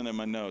 This isn't in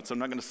my notes. I'm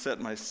not going to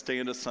set my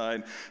stand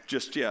aside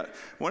just yet.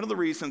 One of the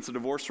reasons the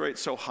divorce rate is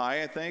so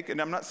high, I think,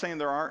 and I'm not saying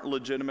there aren't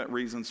legitimate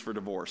reasons for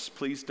divorce.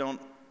 Please don't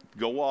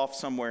go off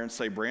somewhere and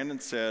say, Brandon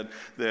said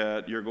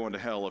that you're going to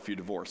hell if you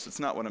divorce. It's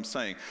not what I'm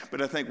saying.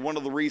 But I think one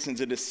of the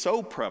reasons it is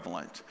so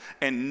prevalent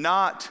and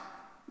not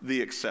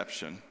the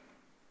exception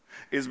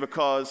is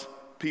because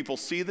people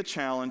see the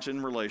challenge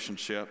in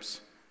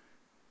relationships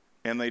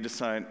and they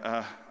decide,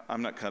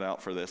 I'm not cut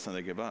out for this, and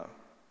they give up.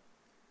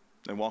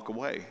 They walk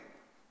away.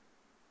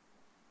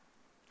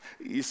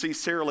 You see,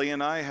 Sarah Lee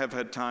and I have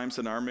had times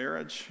in our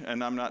marriage,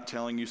 and I'm not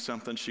telling you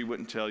something she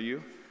wouldn't tell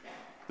you.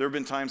 There have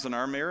been times in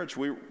our marriage,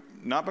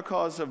 not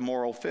because of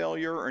moral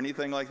failure or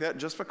anything like that,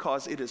 just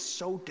because it is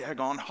so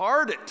daggone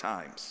hard at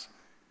times,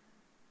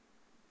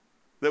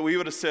 that we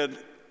would have said,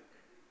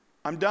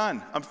 I'm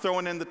done. I'm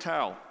throwing in the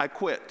towel. I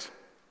quit.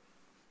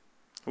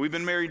 We've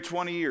been married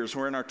 20 years.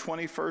 We're in our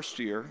 21st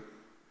year.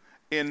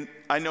 And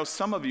I know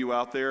some of you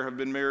out there have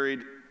been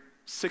married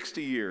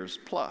 60 years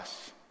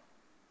plus.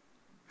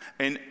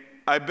 And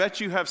I bet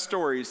you have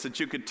stories that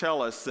you could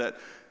tell us that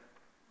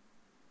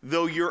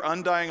though your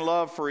undying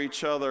love for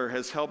each other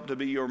has helped to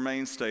be your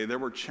mainstay, there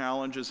were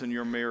challenges in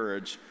your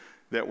marriage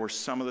that were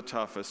some of the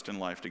toughest in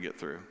life to get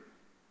through.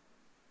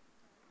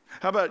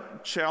 How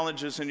about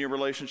challenges in your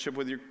relationship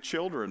with your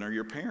children or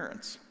your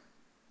parents?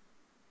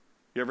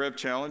 You ever have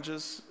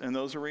challenges in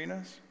those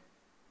arenas?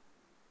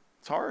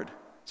 It's hard.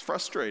 It's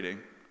frustrating.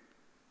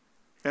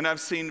 And I've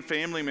seen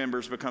family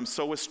members become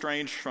so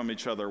estranged from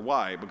each other.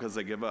 Why? Because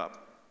they give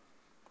up.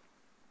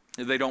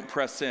 They don't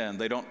press in.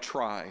 They don't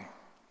try.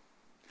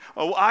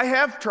 Oh, I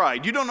have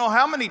tried. You don't know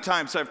how many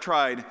times I've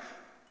tried.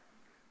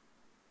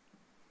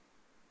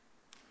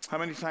 How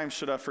many times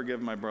should I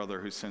forgive my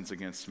brother who sins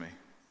against me?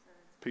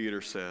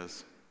 Peter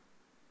says.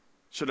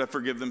 Should I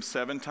forgive them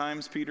 7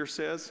 times, Peter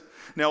says?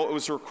 Now, it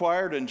was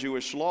required in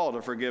Jewish law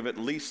to forgive at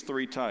least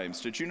 3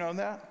 times. Did you know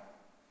that?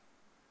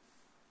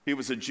 It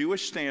was a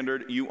Jewish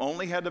standard. You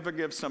only had to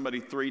forgive somebody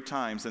 3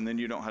 times, and then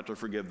you don't have to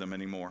forgive them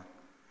anymore.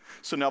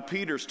 So now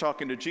Peter's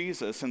talking to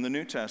Jesus in the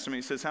New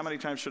Testament. He says, how many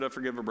times should I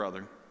forgive a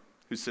brother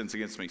who sins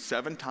against me?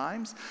 7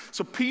 times?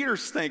 So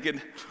Peter's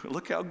thinking,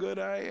 look how good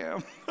I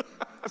am.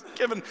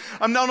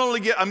 I'm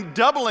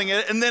doubling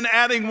it and then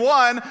adding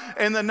 1,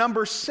 and the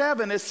number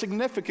 7 is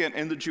significant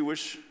in the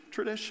Jewish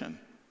tradition.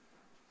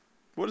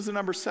 What does the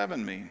number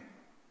 7 mean?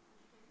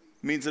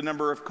 It means a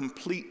number of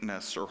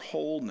completeness or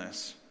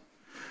wholeness.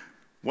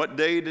 What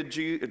day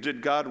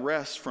did God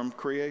rest from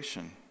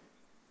creation?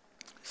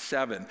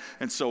 7.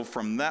 And so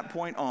from that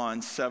point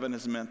on, 7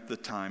 has meant the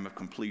time of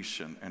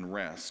completion and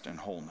rest and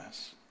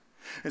wholeness.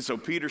 And so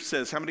Peter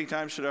says, how many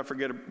times should I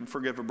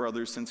forgive a brother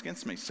who sins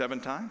against me?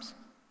 7 times?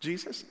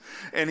 Jesus?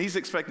 And he's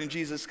expecting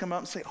Jesus to come up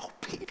and say, oh,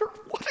 Peter,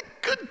 what a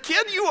good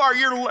kid you are.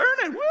 You're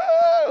learning.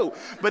 Woo!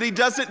 But he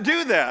doesn't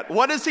do that.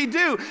 What does he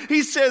do?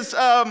 He says,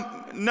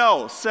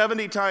 no,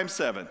 70 times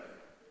 7.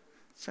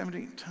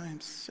 70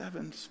 times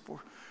 7 is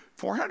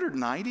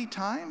 490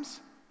 times?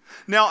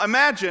 Now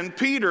imagine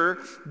Peter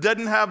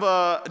doesn't have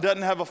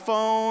a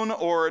phone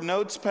or a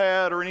notes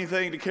pad or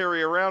anything to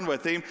carry around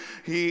with him.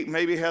 He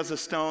maybe has a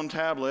stone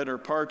tablet or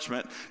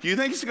parchment. Do you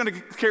think he's going to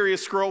carry a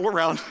scroll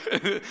around?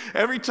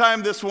 Every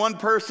time this one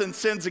person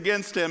sins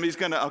against him, he's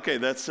going to, okay,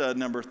 that's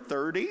number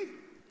 30.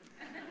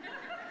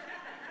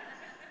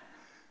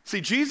 See,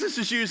 Jesus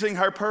is using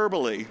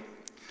hyperbole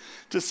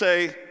to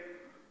say,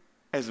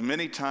 as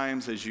many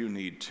times as you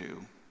need to.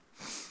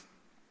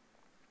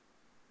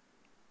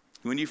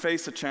 When you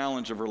face a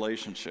challenge of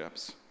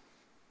relationships,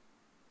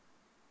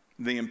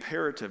 the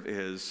imperative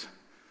is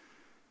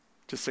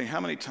to say, how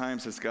many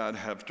times does God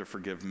have to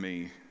forgive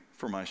me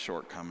for my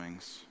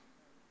shortcomings?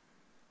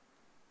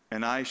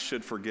 And I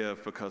should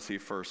forgive because he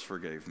first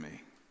forgave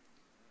me.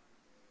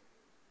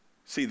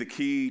 See, the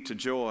key to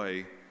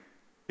joy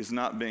is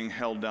not being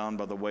held down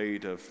by the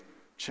weight of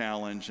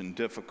challenge and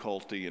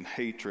difficulty and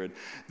hatred.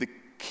 The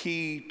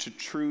key to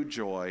true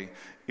joy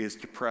is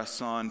to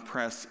press on,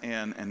 press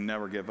in, and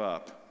never give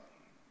up.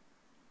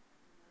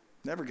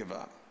 Never give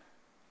up.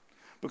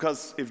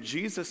 Because if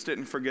Jesus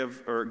didn't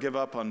forgive or give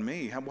up on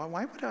me,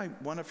 why would I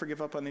want to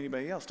forgive up on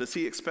anybody else? Does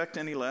he expect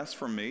any less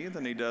from me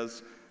than he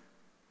does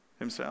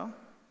himself?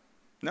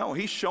 No,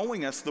 he's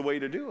showing us the way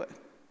to do it.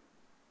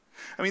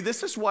 I mean,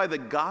 this is why the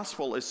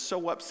gospel is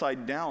so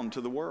upside down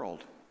to the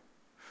world.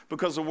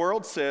 Because the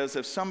world says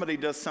if somebody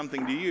does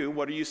something to you,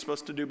 what are you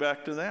supposed to do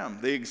back to them?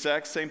 The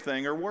exact same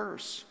thing or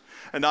worse.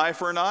 An eye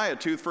for an eye, a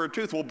tooth for a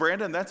tooth. Well,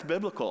 Brandon, that's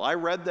biblical. I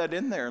read that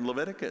in there in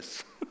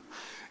Leviticus.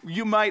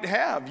 You might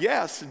have,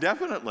 yes,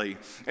 definitely.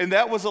 And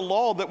that was a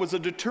law that was a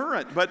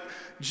deterrent. But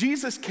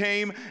Jesus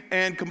came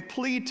and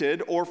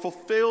completed or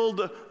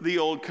fulfilled the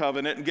old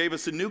covenant and gave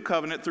us a new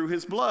covenant through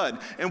his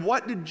blood. And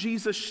what did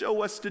Jesus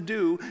show us to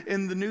do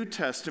in the New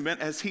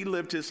Testament as he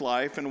lived his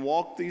life and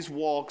walked these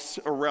walks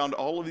around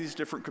all of these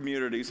different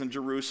communities in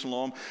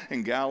Jerusalem,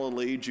 in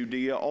Galilee,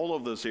 Judea, all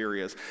of those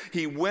areas?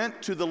 He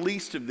went to the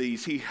least of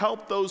these. He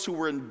helped those who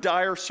were in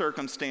dire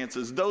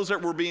circumstances, those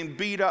that were being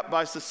beat up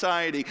by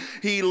society.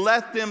 He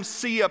let them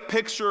see a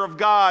picture of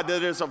God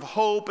that is of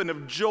hope and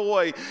of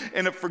joy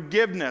and of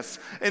forgiveness.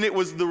 And it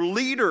was the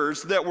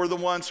leaders that were the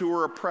ones who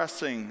were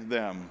oppressing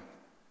them.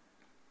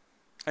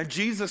 And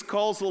Jesus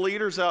calls the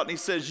leaders out and he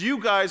says, you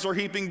guys are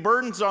heaping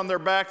burdens on their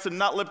backs and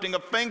not lifting a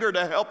finger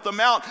to help them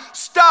out.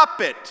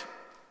 Stop it.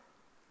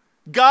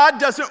 God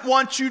doesn't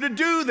want you to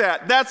do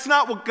that. That's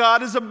not what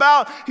God is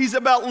about. He's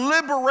about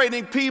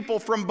liberating people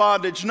from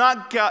bondage,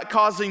 not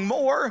causing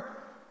more.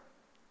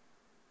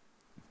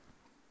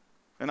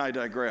 And I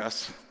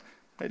digress.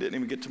 I didn't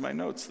even get to my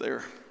notes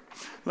there.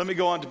 Let me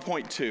go on to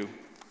point 2.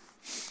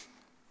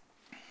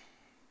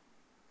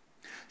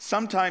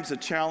 Sometimes the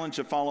challenge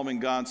of following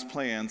God's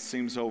plan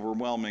seems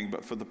overwhelming,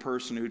 but for the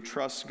person who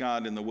trusts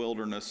God in the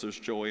wilderness, there's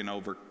joy in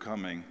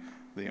overcoming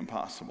the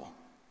impossible.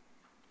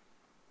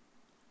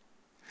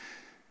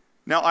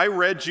 Now, I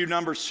read you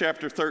Numbers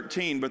chapter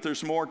 13, but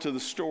there's more to the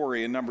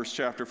story in Numbers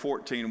chapter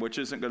 14, which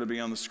isn't going to be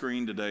on the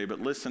screen today, but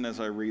listen as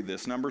I read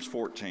this. Numbers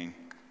 14.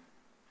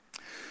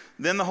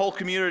 Then the whole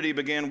community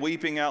began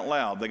weeping out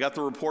loud. They got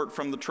the report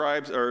from the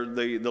tribes, or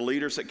the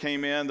leaders that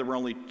came in. There were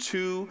only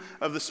 2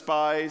 of the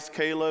spies,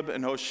 Caleb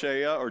and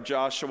Hoshea, or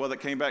Joshua,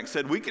 that came back and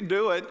said, we can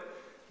do it.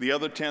 The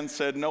other 10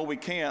 said, no, we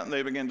can't. And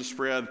they began to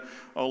spread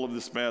all of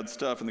this bad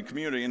stuff in the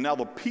community. And now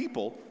the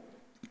people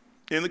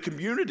in the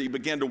community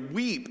began to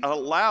weep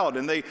out loud,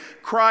 and they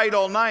cried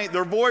all night.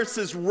 Their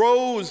voices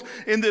rose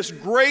in this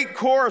great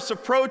chorus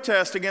of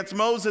protest against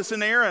Moses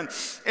and Aaron.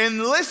 And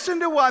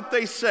listen to what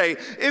they say.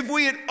 If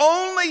we had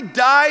only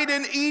died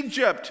in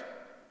Egypt,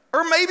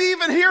 or maybe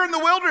even here in the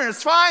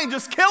wilderness, fine,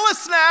 just kill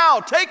us now,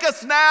 take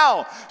us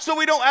now, so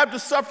we don't have to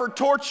suffer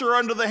torture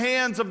under the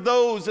hands of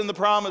those in the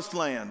promised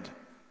land.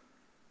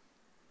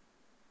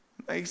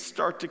 They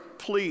start to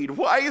plead,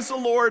 why is the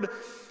Lord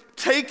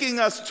taking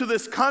us to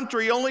this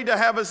country only to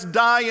have us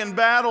die in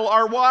battle,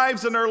 our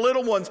wives and our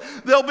little ones?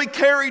 They'll be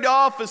carried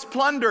off as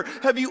plunder.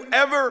 Have you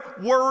ever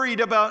worried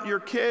about your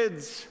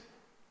kids,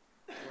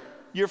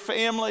 your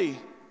family?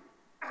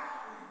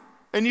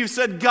 And you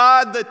said,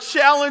 God, the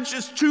challenge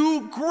is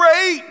too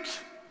great.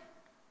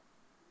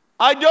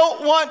 I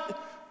don't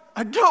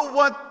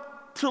want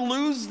to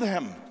lose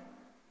them.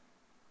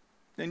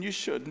 And you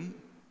shouldn't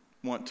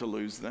want to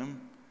lose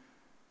them.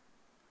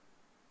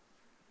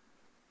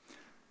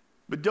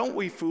 But don't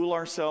we fool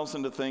ourselves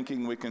into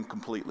thinking we can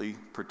completely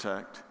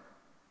protect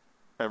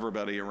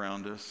everybody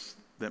around us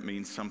that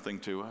means something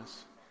to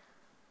us?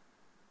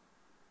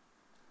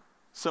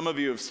 Some of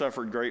you have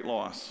suffered great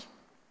loss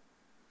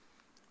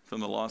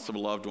from the loss of a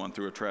loved one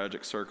through a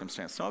tragic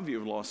circumstance. Some of you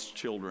have lost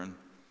children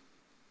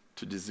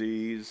to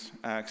disease,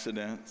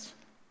 accidents.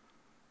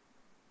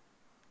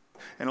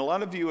 And a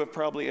lot of you have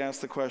probably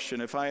asked the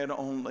question, if I had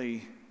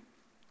only,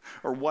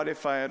 or what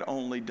if I had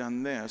only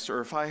done this,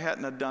 or if I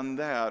hadn't have done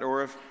that,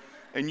 or if...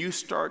 And you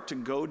start to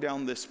go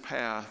down this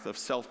path of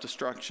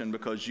self-destruction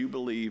because you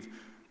believe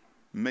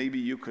maybe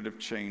you could have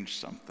changed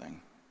something.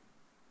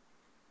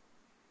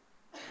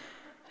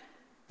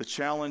 The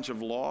challenge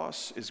of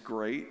loss is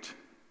great.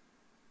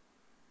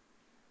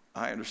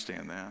 I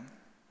understand that.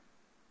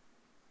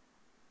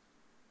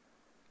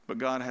 But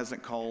God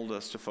hasn't called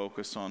us to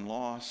focus on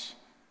loss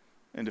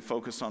and to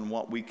focus on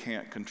what we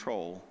can't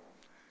control.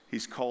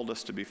 He's called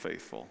us to be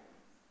faithful.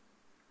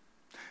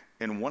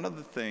 And one of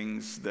the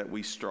things that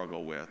we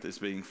struggle with is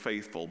being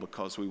faithful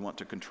because we want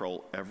to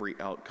control every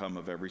outcome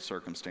of every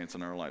circumstance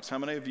in our lives. How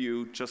many of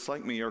you, just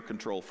like me, are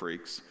control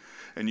freaks,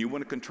 and you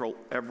want to control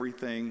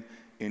everything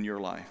in your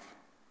life?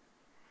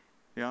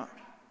 Yeah,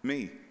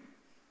 me.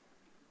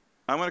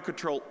 I want to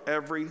control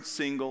every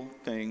single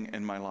thing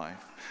in my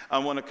life.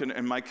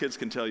 And my kids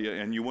can tell you,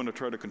 and you want to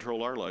try to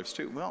control our lives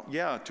too. Well,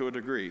 yeah, to a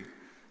degree,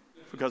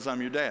 because I'm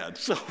your dad.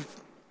 So,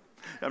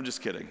 I'm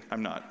just kidding.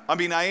 I'm not. I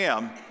mean, I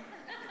am.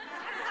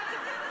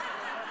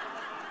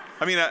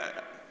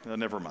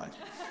 Never mind.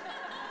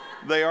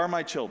 They are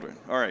my children.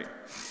 All right.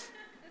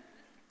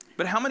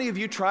 But how many of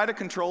you try to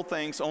control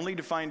things only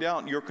to find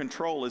out your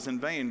control is in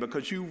vain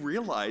because you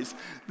realize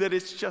that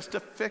it's just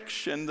a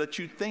fiction that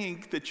you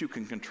think that you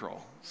can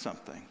control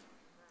something?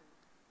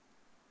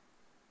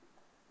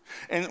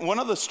 And one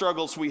of the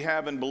struggles we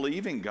have in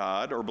believing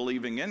God or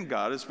believing in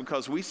God is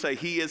because we say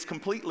He is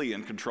completely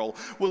in control.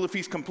 Well, if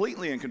He's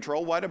completely in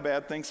control, why do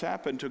bad things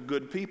happen to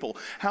good people?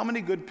 How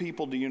many good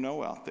people do you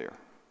know out there?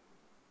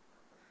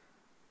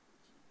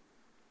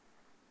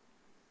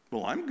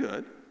 Well, I'm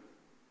good.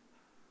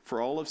 For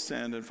all have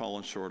sinned and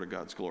fallen short of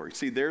God's glory.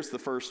 See, there's the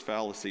first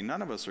fallacy.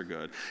 None of us are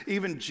good.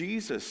 Even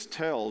Jesus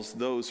tells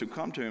those who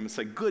come to Him and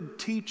say, good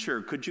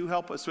teacher, could you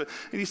help us with?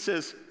 And He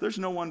says, there's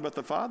no one but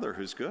the Father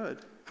who's good.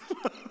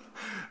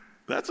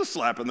 That's a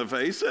slap in the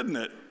face, isn't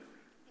it?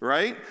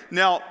 Right?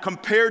 Now,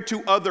 compared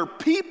to other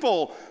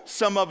people,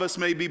 some of us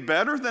may be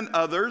better than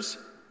others,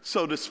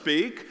 so to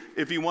speak,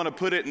 if you want to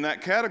put it in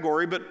that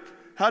category. But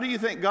how do you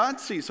think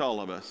God sees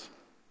all of us?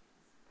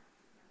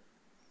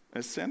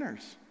 As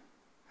sinners,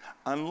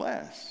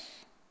 unless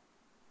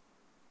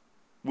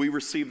we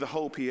receive the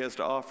hope He has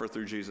to offer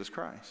through Jesus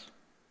Christ.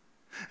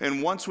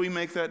 And once we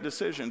make that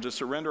decision to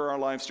surrender our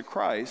lives to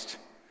Christ,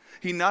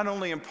 He not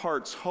only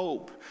imparts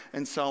hope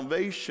and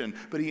salvation,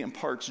 but He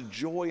imparts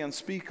joy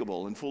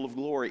unspeakable and full of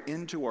glory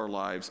into our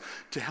lives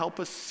to help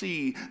us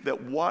see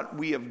that what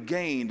we have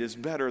gained is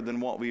better than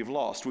what we've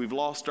lost. We've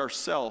lost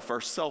ourself, our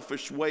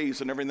selfish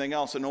ways and everything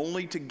else, and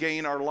only to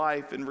gain our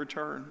life in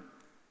return.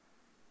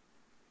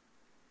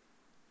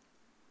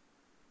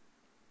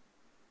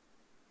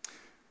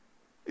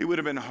 It would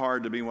have been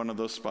hard to be one of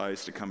those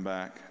spies to come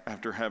back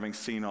after having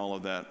seen all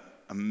of that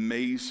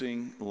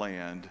amazing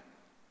land,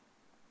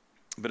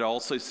 but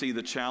also see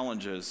the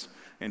challenges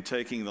in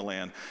taking the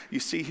land.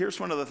 You see, here's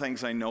one of the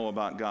things I know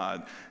about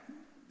God.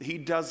 He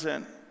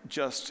doesn't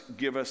just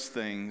give us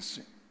things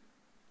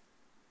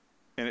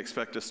and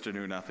expect us to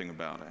do nothing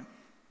about it.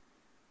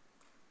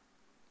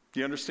 Do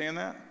you understand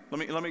that?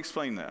 Let me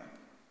explain that.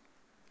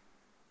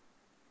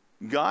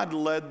 God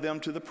led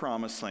them to the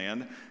promised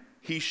land.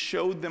 He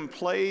showed them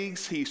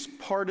plagues. He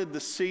parted the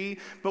sea.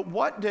 But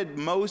what did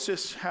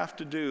Moses have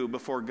to do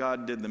before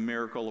God did the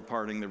miracle of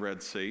parting the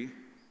Red Sea?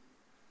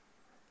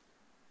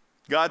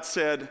 God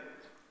said,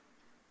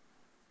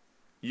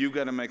 "You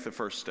got to make the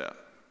first step."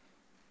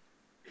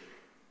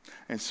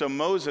 And so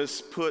Moses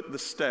put the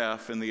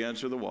staff in the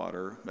edge of the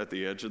water, at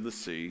the edge of the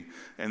sea,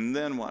 and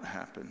then what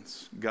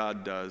happens?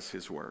 God does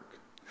his work.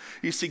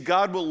 You see,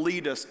 God will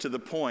lead us to the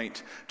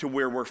point to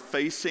where we're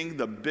facing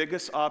the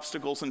biggest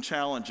obstacles and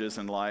challenges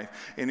in life,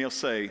 and he'll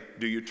say,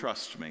 "Do you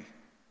trust me?"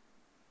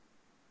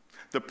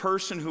 The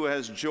person who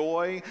has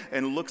joy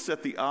and looks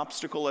at the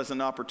obstacle as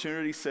an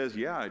opportunity says,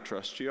 "Yeah, I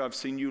trust you. I've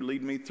seen you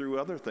lead me through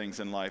other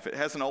things in life. It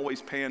hasn't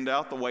always panned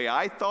out the way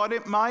I thought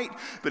it might,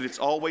 but it's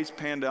always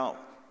panned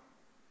out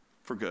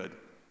for good.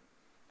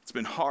 It's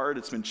been hard.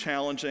 It's been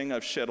challenging.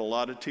 I've shed a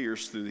lot of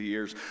tears through the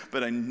years,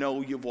 but I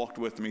know you've walked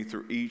with me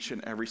through each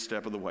and every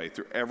step of the way,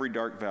 through every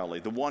dark valley."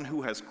 The one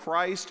who has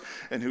Christ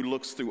and who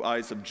looks through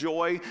eyes of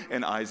joy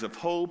and eyes of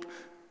hope,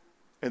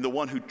 and the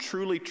one who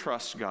truly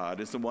trusts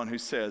God is the one who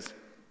says,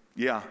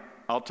 "Yeah,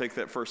 I'll take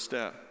that first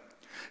step."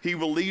 He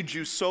will lead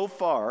you so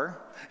far,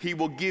 he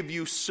will give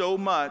you so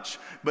much,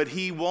 but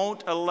he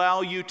won't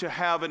allow you to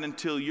have it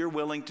until you're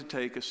willing to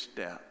take a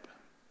step.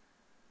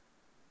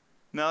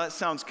 Now that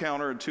sounds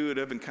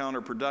counterintuitive and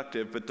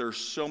counterproductive, but there's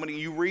so many.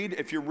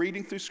 If you're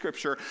reading through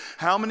Scripture,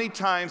 how many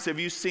times have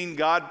you seen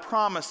God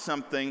promise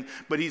something,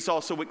 but he's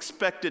also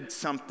expected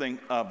something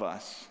of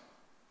us?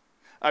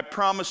 "I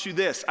promise you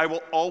this, I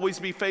will always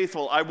be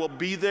faithful. I will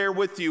be there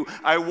with you.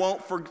 I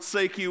won't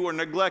forsake you or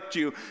neglect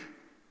you.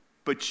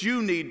 But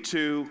you need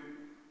to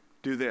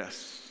do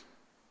this."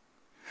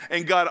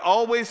 And God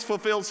always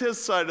fulfills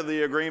his side of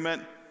the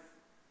agreement.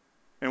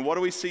 And what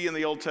do we see in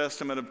the Old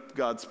Testament of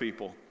God's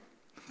people?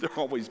 They're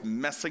always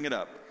messing it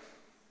up.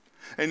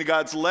 And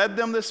God's led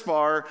them this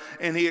far,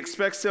 and he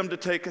expects them to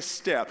take a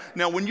step.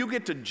 Now, when you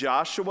get to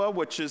Joshua,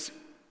 which is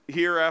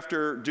here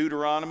after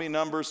Deuteronomy,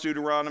 Numbers,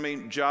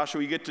 Deuteronomy,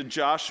 Joshua, you get to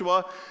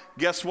Joshua,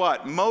 guess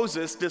what?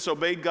 Moses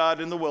disobeyed God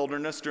in the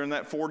wilderness during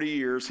that 40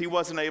 years. He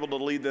wasn't able to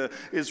lead the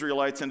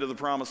Israelites into the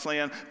promised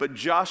land, but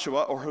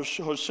Joshua, or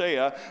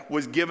Hosea,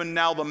 was given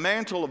now the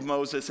mantle of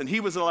Moses, and he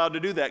was allowed to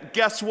do that.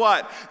 Guess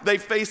what? They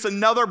face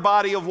another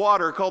body of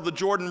water called the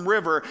Jordan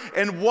River,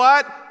 and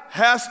what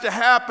has to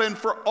happen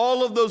for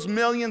all of those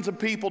millions of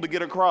people to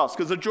get across?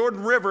 Because the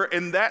Jordan River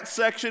in that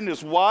section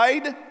is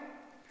wide,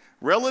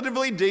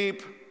 relatively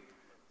deep,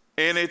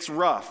 and it's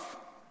rough.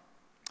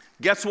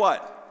 Guess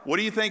what? What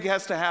do you think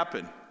has to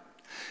happen?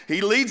 He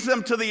leads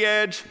them to the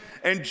edge,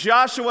 and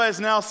Joshua is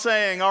now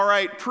saying, "All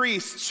right,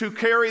 priests who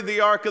carry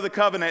the Ark of the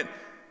Covenant,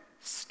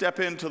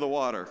 step into the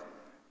water."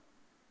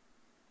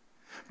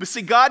 But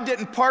see, God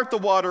didn't part the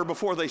water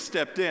before they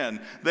stepped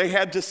in. They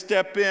had to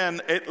step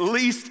in at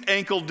least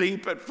ankle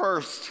deep at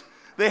first.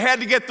 They had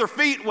to get their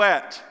feet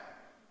wet.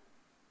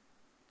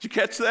 Did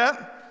you catch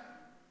that?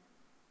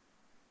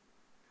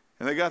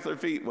 And they got their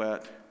feet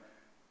wet.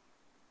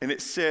 And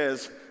it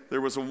says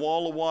there was a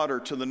wall of water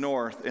to the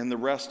north, and the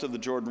rest of the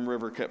Jordan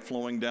River kept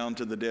flowing down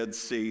to the Dead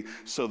Sea,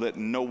 so that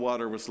no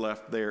water was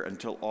left there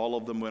until all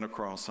of them went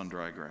across on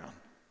dry ground.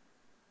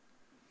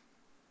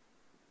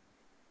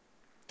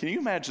 Can you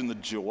imagine the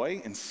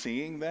joy in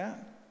seeing that?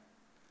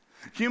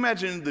 Can you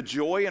imagine the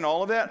joy in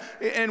all of that?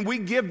 And we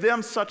give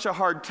them such a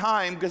hard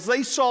time because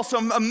they saw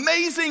some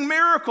amazing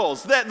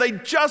miracles that they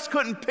just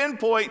couldn't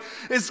pinpoint.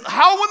 Is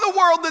how in the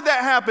world did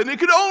that happen? It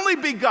could only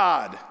be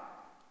God.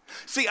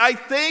 See, I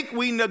think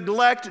we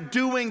neglect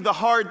doing the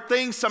hard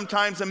things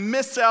sometimes and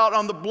miss out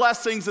on the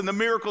blessings and the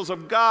miracles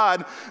of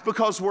God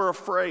because we're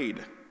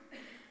afraid.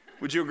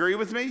 Would you agree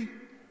with me?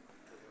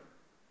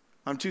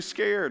 I'm too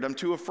scared. I'm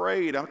too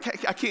afraid. I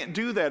can't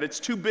do that. It's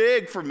too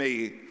big for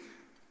me.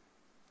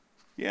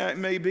 Yeah, it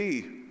may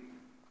be.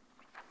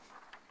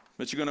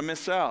 But you're going to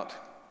miss out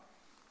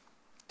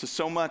to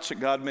so much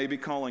that God may be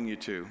calling you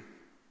to.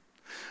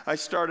 I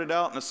started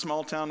out in a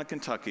small town in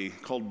Kentucky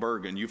called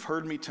Bergen. You've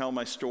heard me tell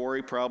my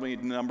story probably a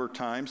number of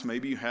times.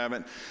 Maybe you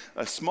haven't.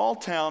 A small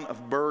town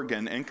of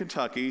Bergen in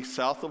Kentucky,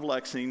 south of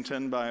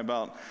Lexington by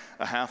about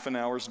a half an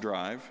hour's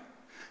drive.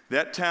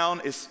 That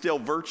town is still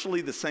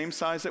virtually the same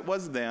size it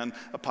was then,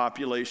 a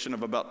population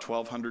of about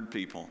 1,200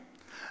 people.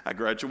 I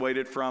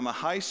graduated from a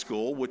high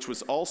school, which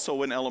was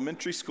also an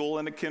elementary school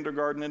and a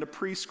kindergarten and a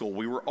preschool.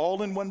 We were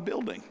all in one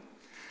building.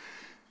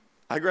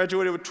 I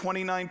graduated with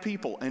 29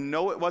 people, and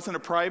no, it wasn't a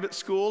private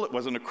school, it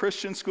wasn't a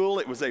Christian school,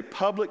 it was a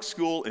public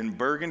school in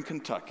Bergen,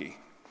 Kentucky.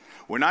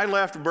 When I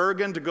left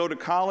Bergen to go to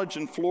college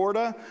in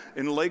Florida,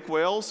 in Lake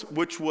Wales,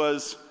 which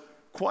was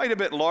quite a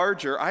bit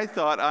larger. I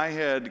thought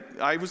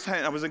I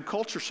was in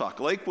culture shock.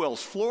 Lake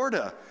Wales,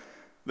 Florida.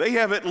 They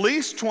have at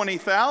least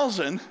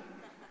 20,000.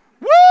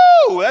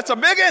 Woo! That's a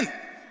big one.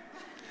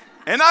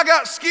 And I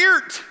got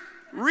scared,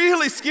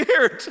 really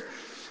scared,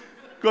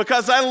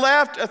 because I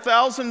left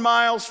 1,000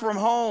 miles from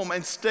home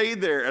and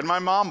stayed there. And my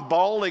mom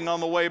bawling on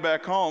the way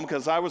back home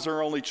because I was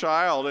her only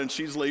child and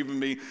she's leaving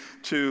me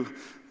to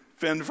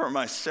fend for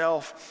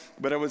myself.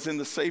 But I was in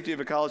the safety of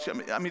a college.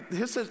 I mean,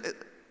 this is...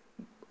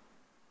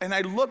 And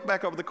I look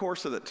back over the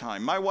course of that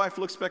time. My wife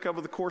looks back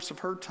over the course of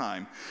her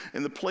time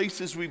and the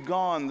places we've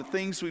gone, the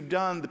things we've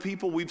done, the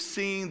people we've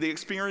seen, the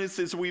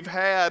experiences we've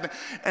had.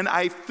 And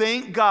I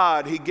thank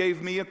God he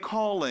gave me a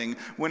calling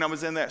when I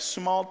was in that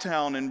small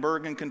town in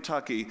Bergen,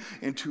 Kentucky,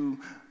 into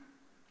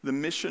the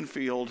mission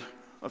field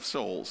of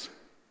souls.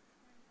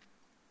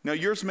 Now,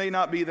 yours may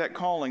not be that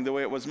calling the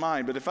way it was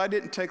mine, but if I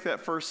didn't take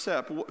that first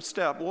step,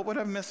 what would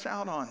I have missed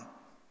out on?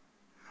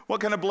 What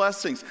kind of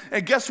blessings?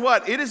 And guess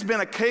what? It has been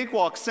a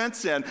cakewalk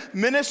since then.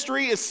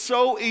 Ministry is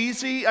so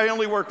easy. I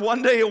only work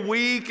 1 day a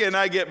week and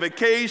I get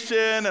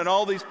vacation and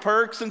all these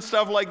perks and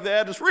stuff like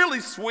that. It's really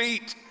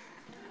sweet.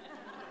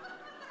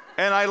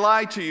 And I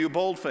lied to you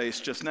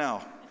bold-faced just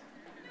now.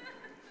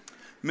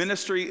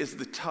 Ministry is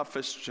the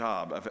toughest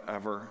job I've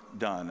ever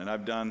done. And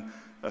I've done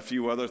a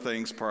few other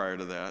things prior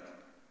to that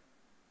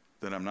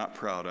I'm not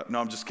proud of. No,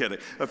 I'm just kidding.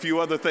 A few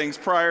other things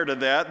prior to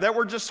that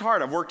were just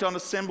hard. I've worked on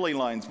assembly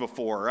lines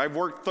before. I've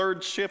worked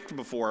third shift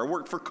before. I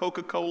worked for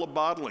Coca-Cola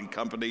Bottling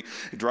Company,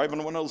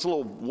 driving one of those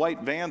little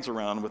white vans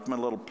around with my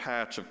little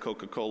patch of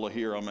Coca-Cola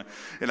here on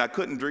and I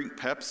couldn't drink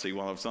Pepsi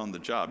while I was on the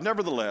job.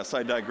 Nevertheless,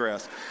 I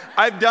digress.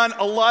 I've done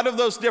a lot of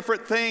those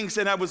different things,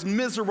 and I was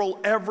miserable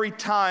every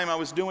time I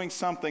was doing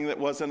something that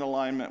was in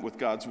alignment with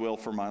God's will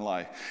for my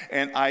life.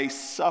 And I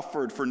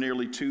suffered for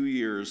nearly 2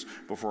 years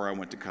before I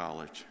went to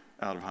college.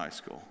 Out of high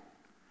school,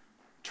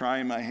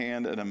 trying my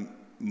hand at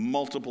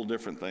multiple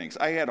different things.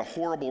 I had a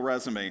horrible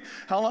resume.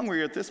 How long were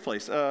you at this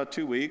place?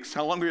 2 weeks.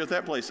 How long were you at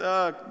that place?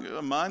 A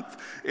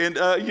month. And,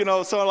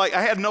 so I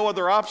had no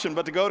other option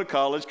but to go to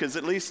college because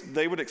at least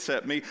they would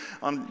accept me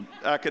on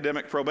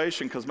academic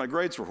probation because my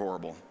grades were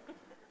horrible.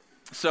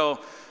 So,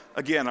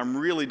 again, I'm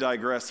really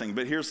digressing,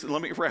 but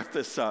let me wrap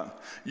this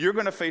up. You're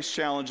going to face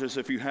challenges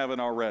if you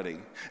haven't already,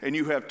 and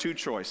you have two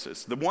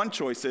choices. The one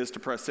choice is to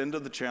press into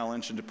the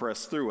challenge and to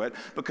press through it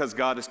because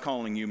God is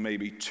calling you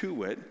maybe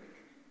to it,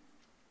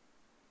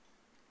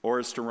 or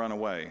is to run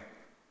away,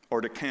 or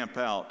to camp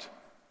out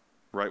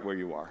right where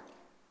you are.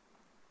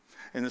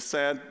 And the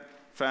sad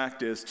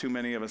fact is too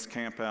many of us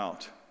camp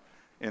out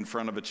in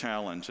front of a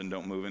challenge and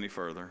don't move any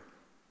further.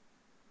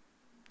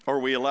 Or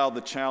we allow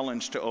the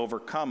challenge to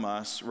overcome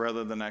us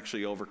rather than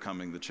actually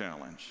overcoming the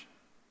challenge.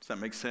 Does that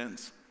make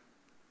sense?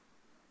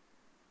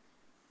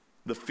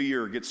 The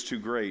fear gets too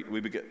great. We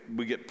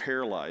get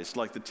paralyzed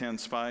like the 10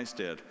 spies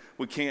did.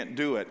 We can't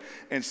do it.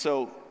 And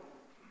so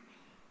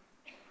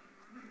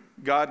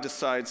God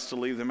decides to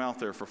leave them out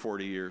there for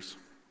 40 years.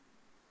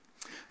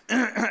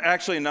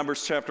 Actually, in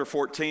Numbers chapter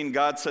 14,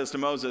 God says to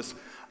Moses,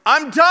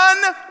 I'm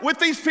done with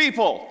these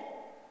people.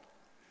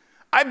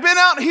 I've been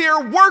out here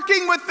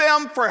working with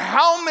them for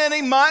how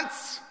many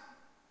months?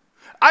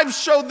 I've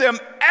showed them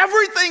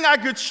everything I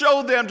could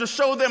show them to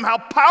show them how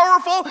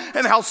powerful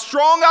and how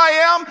strong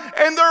I am,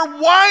 and they're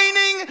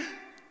whining,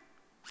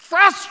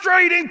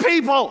 frustrating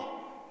people.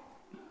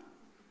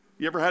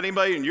 You ever had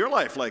anybody in your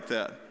life like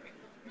that?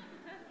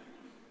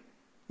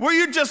 Where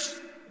you just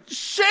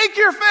shake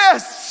your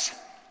fists.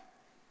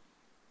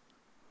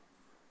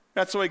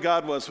 That's the way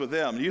God was with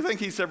them. Do you think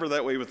he's ever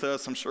that way with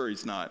us? I'm sure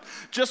he's not.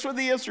 Just with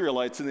the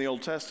Israelites in the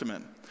Old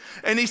Testament.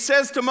 And he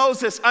says to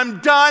Moses, I'm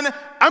done.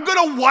 I'm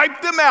going to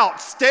wipe them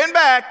out. Stand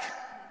back.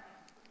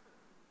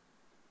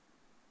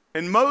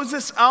 And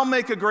Moses, I'll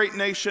make a great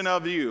nation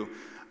of you.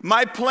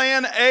 My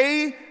plan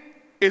A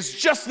is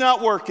just not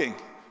working.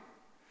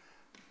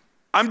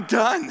 I'm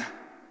done.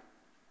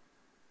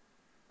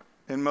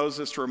 And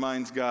Moses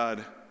reminds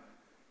God,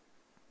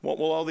 what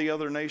will all the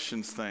other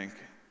nations think?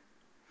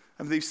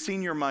 I mean, they've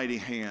seen your mighty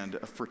hand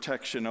of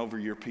protection over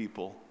your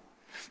people.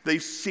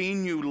 They've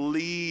seen you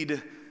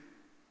lead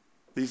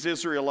these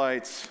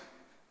Israelites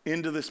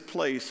into this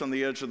place on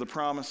the edge of the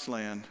promised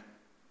land.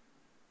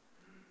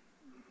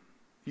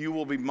 You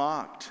will be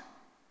mocked.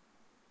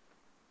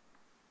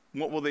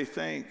 What will they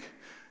think?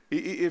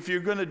 If you're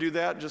going to do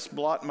that, just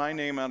blot my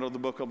name out of the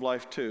book of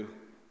life too.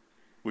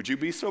 Would you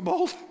be so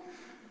bold?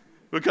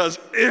 Because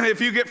if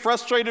you get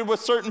frustrated with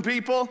certain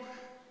people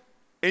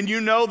and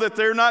you know that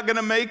they're not going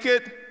to make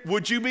it,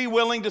 would you be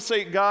willing to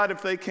say, God,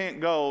 if they can't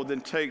go,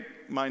 then take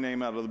my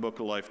name out of the book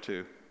of life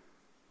too?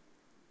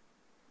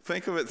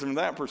 Think of it from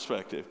that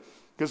perspective.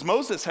 Because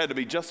Moses had to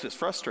be just as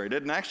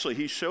frustrated, and actually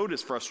he showed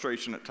his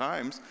frustration at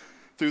times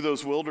through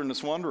those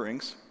wilderness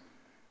wanderings,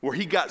 where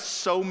he got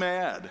so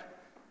mad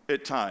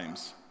at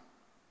times.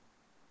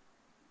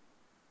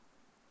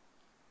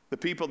 The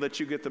people that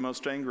you get the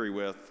most angry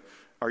with,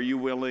 are you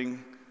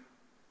willing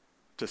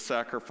to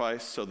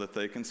sacrifice so that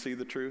they can see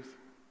the truth?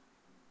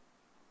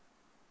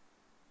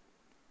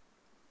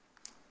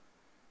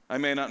 I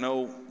may not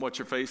know what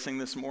you're facing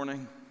this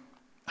morning.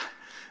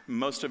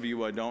 Most of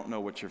you, I don't know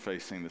what you're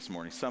facing this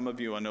morning. Some of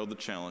you, I know the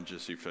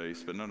challenges you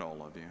face, but not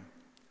all of you.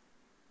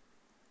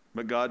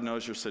 But God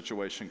knows your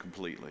situation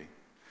completely.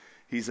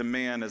 He's a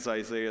man, as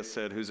Isaiah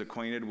said, who's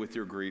acquainted with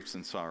your griefs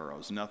and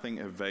sorrows. Nothing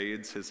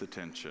evades his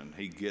attention.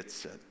 He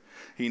gets it.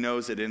 He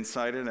knows it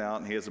inside and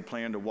out, and he has a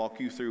plan to walk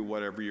you through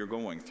whatever you're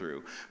going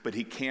through. But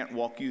he can't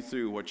walk you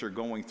through what you're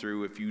going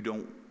through if you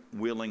don't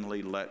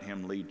willingly let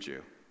him lead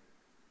you.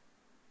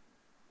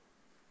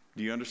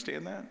 Do you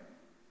understand that?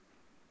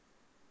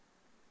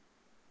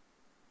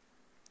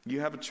 You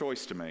have a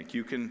choice to make.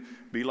 You can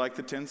be like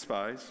the 10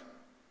 spies,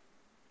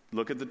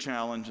 look at the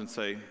challenge and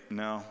say,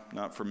 no,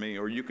 not for me.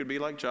 Or you could be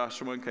like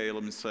Joshua and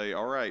Caleb and say,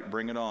 all right,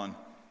 bring it on.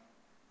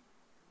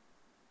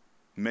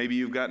 Maybe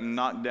you've gotten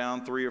knocked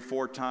down 3 or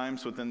 4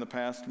 times within the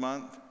past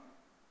month.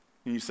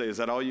 And you say, is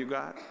that all you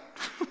got?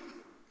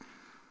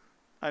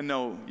 I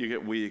know you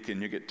get weak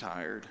and you get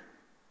tired.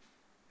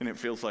 And it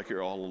feels like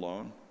you're all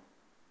alone.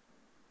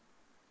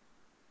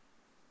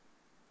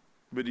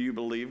 But do you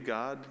believe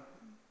God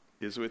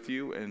is with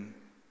you and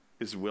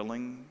is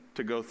willing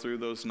to go through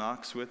those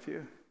knocks with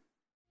you?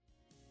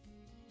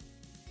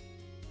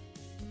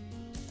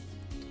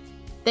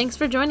 Thanks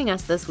for joining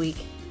us this week.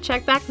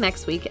 Check back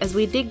next week as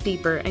we dig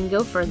deeper and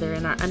go further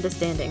in our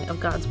understanding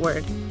of God's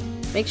Word.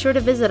 Make sure to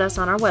visit us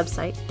on our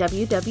website,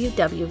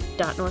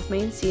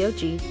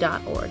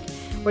 www.northmaincog.org,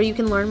 where you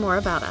can learn more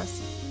about us.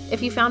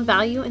 If you found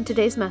value in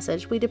today's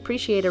message, we'd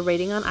appreciate a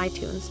rating on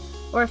iTunes,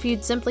 or if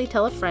you'd simply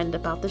tell a friend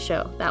about the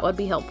show, that would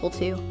be helpful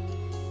too.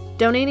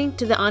 Donating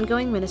to the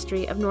ongoing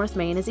ministry of North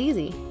Main is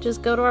easy.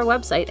 Just go to our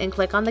website and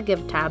click on the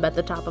Give tab at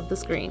the top of the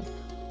screen.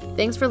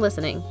 Thanks for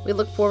listening. We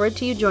look forward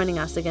to you joining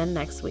us again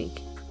next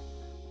week.